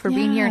so much for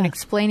being here and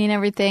explaining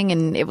everything.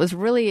 And it was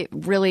really,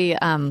 really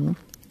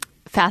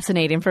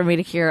fascinating for me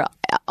to hear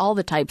all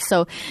the types.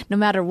 So no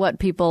matter what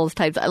people's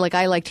types, like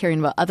I liked hearing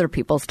about other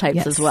people's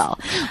types as well.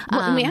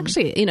 Well, we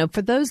actually,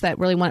 for those that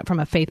really want it from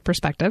a faith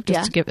perspective,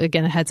 just to give,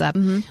 again, a heads up,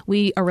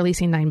 we are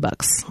releasing 9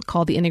 books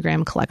called the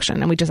Enneagram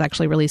Collection. And we just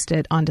actually released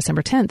it on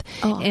December 10th.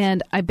 Oh.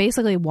 And I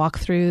basically walk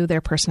through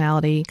their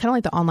personality, kind of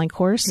like the online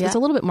course. Yeah. It's a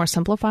little bit more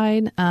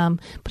simplified.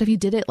 But if you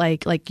did it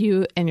like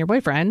you and your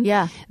boyfriend,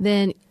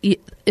 then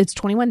it's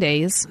 21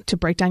 days to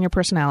break down your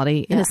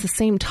personality. And it's the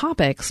same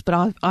topics,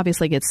 but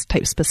obviously it's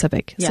type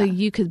specific. So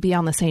you could be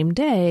on the same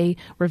day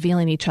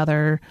revealing each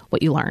other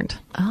what you learned.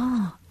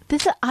 Oh.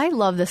 I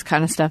love this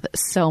kind of stuff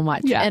so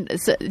much. Yeah. And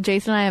so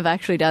Jason and I have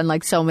actually done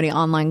like so many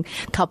online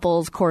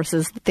couples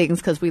courses, things,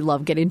 because we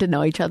love getting to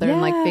know each other and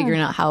like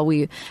figuring out how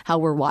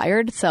we're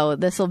wired. So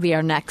this will be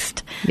our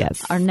next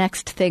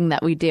thing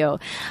that we do.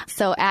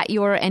 So at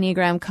Your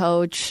Enneagram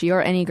Coach,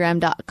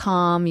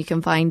 yourenneagram.com, you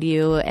can find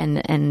you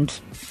and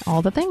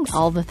all the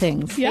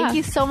things. Yeah. Thank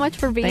you so much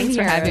for being Thanks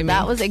here. For having me.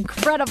 That was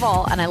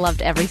incredible. And I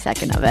loved every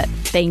second of it.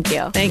 Thank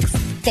you.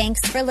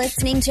 Thanks for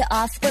listening to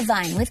Off the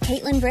Vine with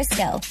Kaitlyn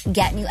Briscoe.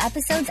 Get new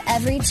episodes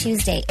every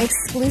Tuesday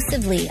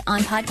exclusively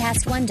on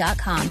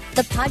podcastone.com,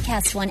 the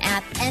Podcast One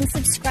app, and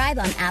subscribe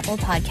on Apple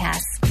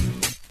Podcasts.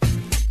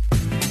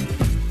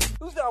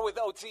 Who's down with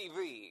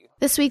OTV?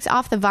 This week's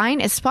Off the Vine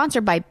is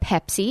sponsored by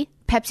Pepsi.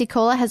 Pepsi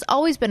Cola has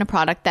always been a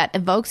product that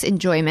evokes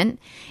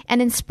enjoyment,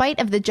 and in spite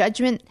of the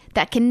judgment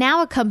that can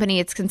now accompany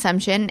its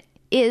consumption,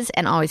 is,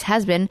 and always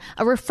has been,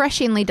 a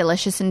refreshingly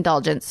delicious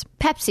indulgence.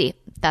 Pepsi,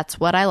 that's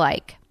what I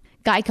like.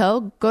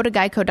 Geico, go to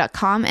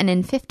geico.com and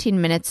in 15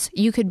 minutes,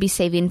 you could be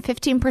saving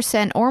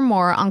 15% or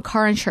more on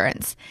car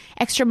insurance.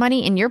 Extra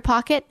money in your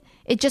pocket?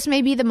 It just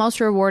may be the most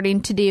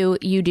rewarding to-do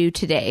you do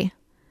today.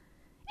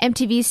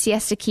 MTV's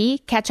Siesta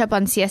Key. Catch up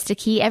on Siesta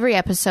Key every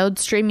episode,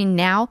 streaming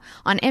now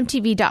on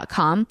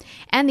MTV.com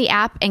and the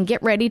app, and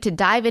get ready to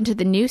dive into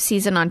the new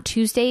season on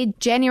Tuesday,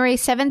 January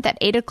 7th at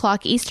 8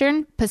 o'clock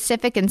Eastern,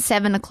 Pacific, and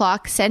 7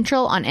 o'clock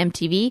Central on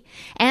MTV,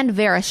 and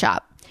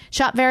Verishop.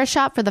 Shop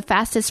Verishop for the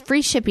fastest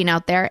free shipping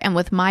out there, and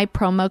with my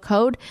promo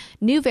code,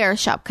 new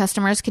Verishop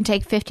customers can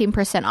take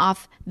 15%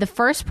 off the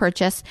first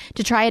purchase.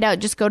 To try it out,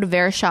 just go to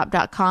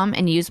verishop.com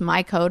and use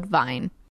my code VINE.